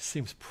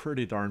seems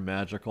pretty darn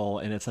magical,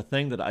 and it's a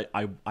thing that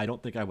I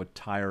don't think I would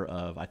tire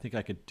of. I think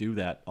I could do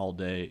that all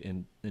day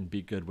and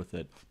be good with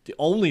it. The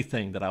only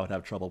thing that I would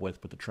have trouble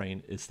with the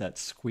train is that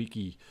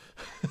squeaky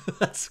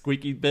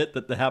bit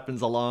that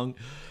happens along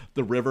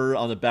the river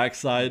on the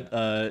backside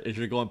as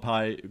you're going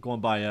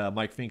by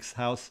Mike Fink's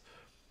house.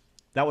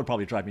 That would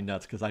probably drive me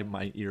nuts because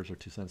my ears are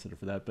too sensitive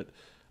for that. But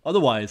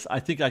otherwise, I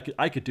think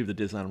I could do the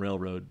Disneyland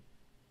Railroad.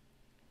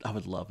 I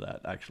would love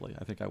that, actually.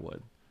 I think I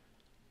would.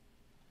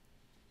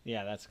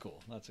 Yeah, that's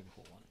cool. That's a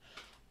cool one.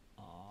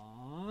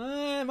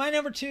 My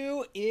number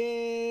two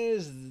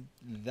is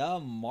the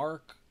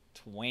Mark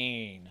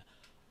Twain.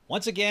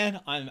 Once again,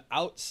 I'm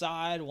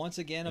outside. Once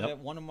again, I'm at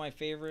one of my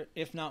favorite,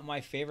 if not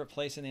my favorite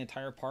place in the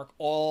entire park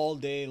all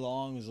day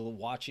long, is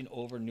watching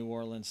over New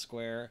Orleans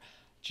Square,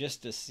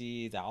 just to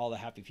see all the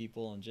happy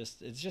people, and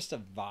it's just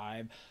a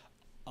vibe.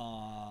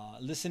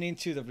 Listening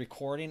to the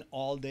recording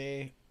all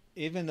day,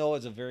 even though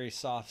it's a very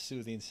soft,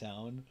 soothing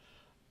sound,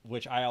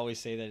 which I always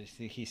say that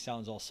he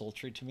sounds all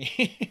sultry to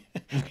me.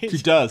 He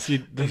does.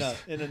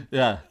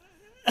 Yeah.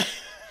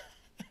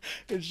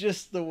 It's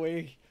just the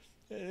way.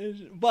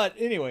 But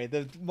anyway,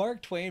 the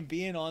Mark Twain,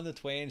 being on the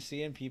Twain,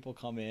 seeing people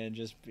come in,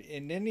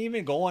 and then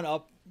even going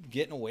up,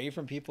 getting away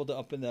from people to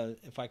up in the,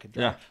 if I could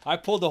drive. Yeah. I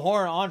pulled the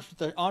horn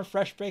on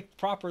Fresh Baked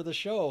proper the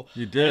show.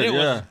 You did, and it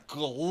was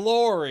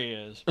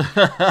glorious.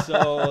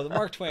 So the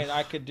Mark Twain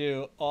I could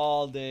do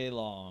all day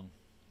long.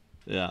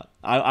 Yeah,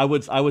 I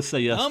would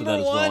say yes to that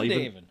as well. Number one,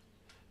 David.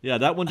 Yeah,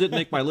 that one didn't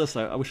make my list.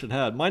 I wish it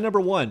had. My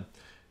number one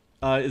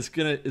is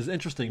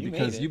interesting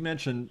because you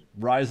mentioned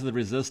Rise of the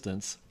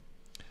Resistance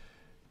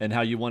and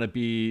how you want to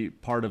be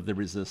part of the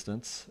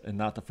Resistance and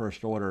not the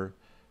First Order.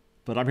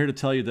 But I'm here to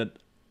tell you that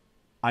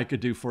I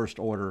could do First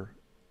Order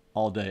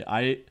all day.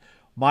 I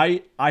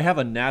have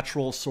a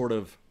natural sort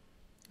of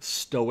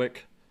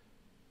stoic.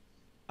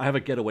 I have a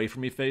get away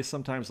from me face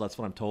sometimes. That's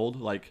what I'm told.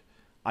 Like,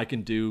 I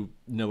can do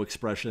no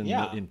expression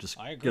and just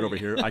get over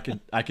here. I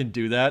can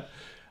do that.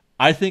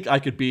 I think I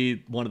could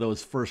be one of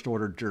those First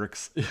Order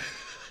jerks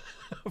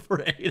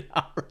for 8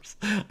 hours.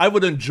 I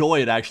would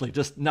enjoy it, actually,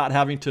 just not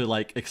having to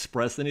like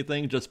express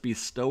anything, just be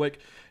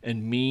stoic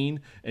and mean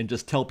and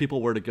just tell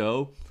people where to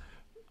go.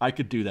 I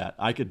could do that.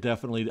 I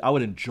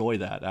would enjoy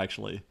that,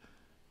 actually.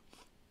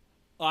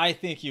 I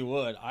think you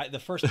would. The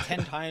first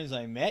 10 times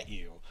I met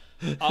you,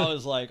 I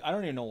was like, I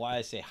don't even know why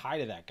I say hi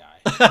to that guy.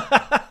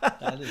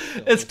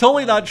 It's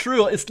totally not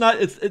true. It's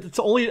not. It's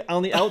only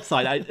on the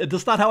outside.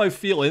 It's not how I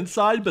feel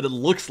inside, but it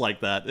looks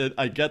like that.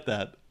 I get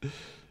that.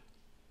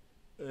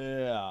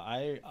 Yeah,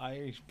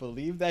 I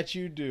believe that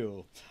you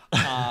do,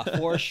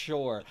 for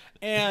sure.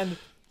 And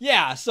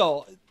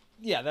so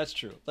that's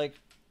true. Like,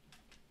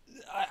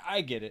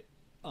 I get it.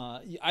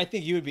 I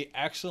think you would be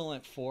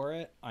excellent for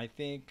it. I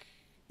think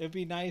it'd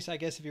be nice, I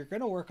guess, if you're going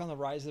to work on the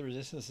Rise of the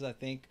Resistance. I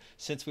think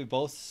since we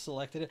both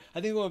selected it,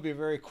 I think it would be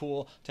very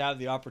cool to have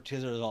the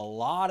opportunity. There's a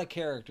lot of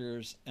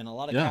characters and a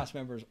lot of cast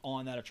members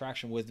on that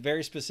attraction with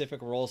very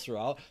specific roles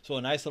throughout. So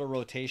a nice little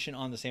rotation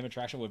on the same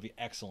attraction would be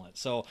excellent.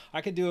 So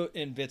I could do it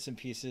in bits and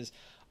pieces.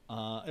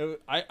 I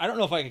don't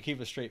know if I could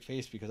keep a straight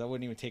face because I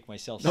wouldn't even take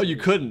myself seriously. No,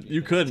 you couldn't.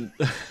 You couldn't.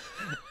 And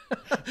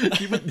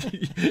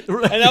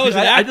that was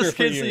an actor. I just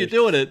can't see you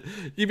doing it.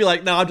 You'd be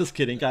like, "No, I'm just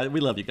kidding, guys.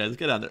 We love you guys.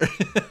 Get out there."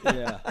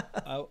 Yeah,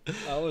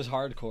 I was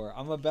hardcore.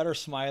 I'm a better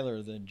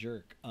smiler than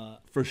jerk.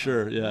 For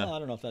sure, yeah. Well, I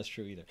don't know if that's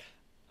true either.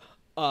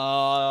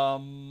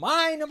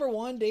 My number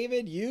one,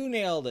 David, you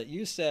nailed it.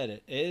 You said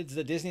it. It's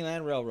the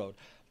Disneyland Railroad.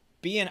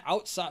 Being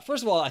outside.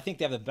 First of all, I think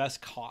they have the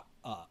best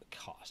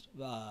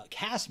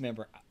cast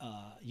member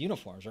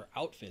uniforms or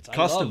outfits.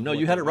 Costume. No,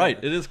 you had it right.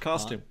 It is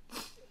costume.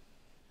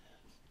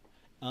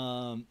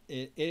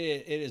 It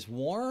is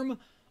warm.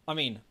 I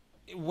mean,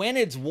 when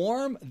it's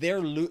warm,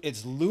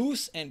 it's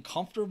loose and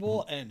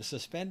comfortable, and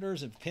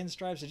suspenders and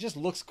pinstripes. It just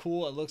looks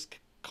cool. It looks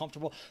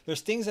comfortable.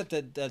 There's things that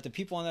the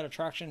people on that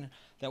attraction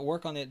that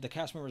work on the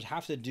cast members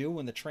have to do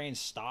when the train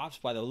stops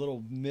by the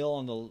little mill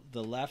on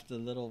the left, the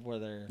little where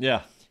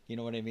they're you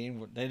know what I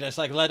mean. They just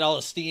like let all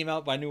the steam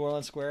out by New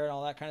Orleans Square and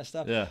all that kind of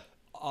stuff. Yeah.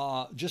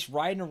 Just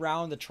riding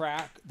around the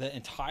track, the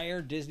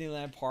entire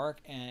Disneyland park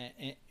and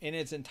in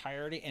its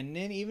entirety, and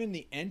then even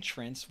the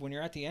entrance. When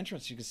you're at the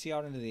entrance, you can see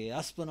out into the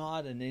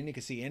Esplanade, and then you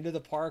can see into the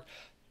park.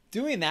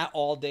 Doing that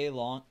all day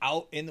long,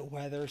 out in the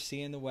weather,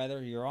 seeing the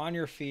weather, you're on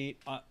your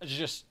feet.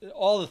 Just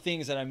all the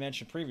things that I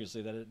mentioned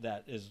previously.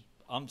 That is,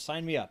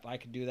 sign me up. I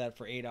could do that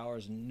for 8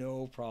 hours,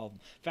 no problem.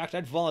 In fact,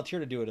 I'd volunteer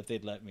to do it if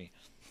they'd let me.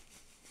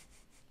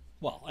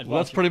 Well,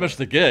 that's pretty much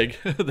the gig.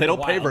 They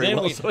don't pay very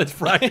well, so it's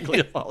practically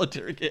a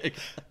volunteer gig.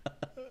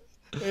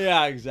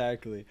 Yeah,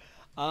 exactly.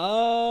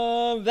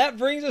 That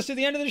brings us to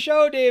the end of the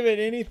show, David.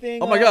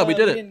 Anything? Oh my God, we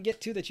did it. Didn't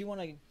get to that you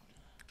want to?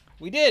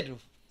 We did.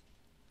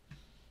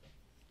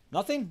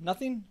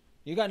 Nothing.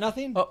 You got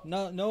nothing? Oh.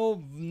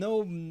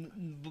 No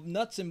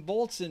nuts and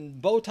bolts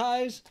and bow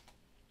ties.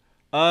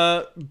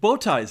 Bow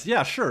ties,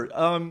 yeah, sure.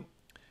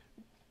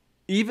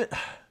 Even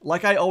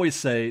like I always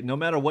say, no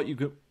matter what you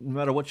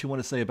want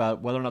to say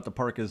about whether or not the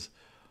park is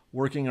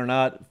working or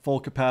not, full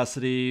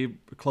capacity,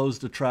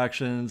 closed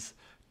attractions,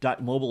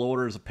 mobile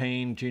order is a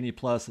pain, Genie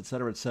Plus,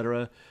 etc.,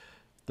 etc.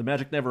 The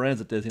magic never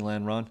ends at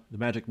Disneyland, Ron. The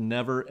magic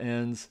never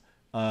ends.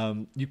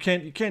 You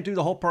can't do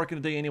the whole park in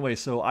a day anyway,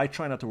 so I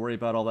try not to worry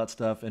about all that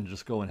stuff and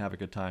just go and have a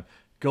good time.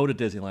 Go to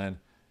Disneyland,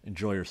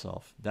 enjoy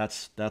yourself.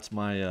 That's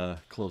my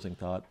closing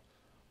thought.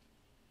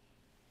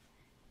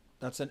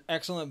 That's an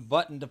excellent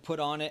button to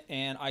put on it,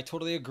 and I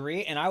totally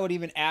agree. And I would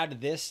even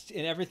add this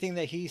in everything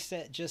that he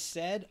just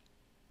said.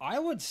 I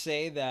would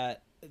say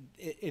that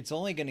it's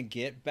only going to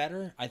get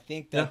better. I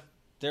think that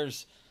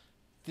there's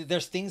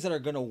things that are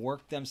going to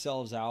work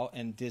themselves out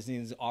in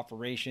Disney's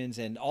operations,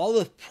 and all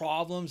the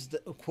problems,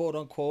 quote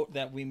unquote,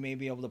 that we may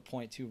be able to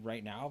point to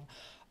right now.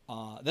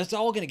 That's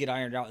all going to get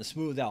ironed out and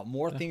smoothed out.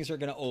 More things are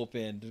going to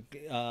open.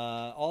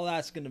 All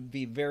that's going to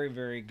be very,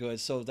 very good.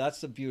 So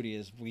that's the beauty,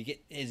 is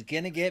it's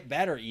going to get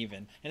better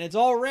even, and it's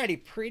already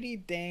pretty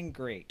dang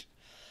great.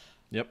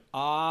 Yep.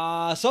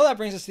 So that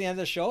brings us to the end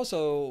of the show.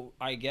 So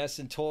I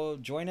guess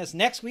join us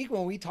next week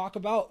when we talk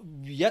about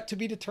yet to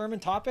be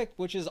determined topic,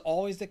 which is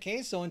always the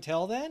case. So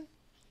until then,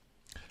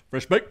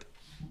 Fresh baked.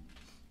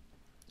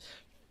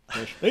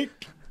 Fresh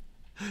baked.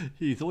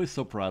 He's always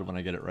so proud when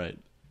I get it right.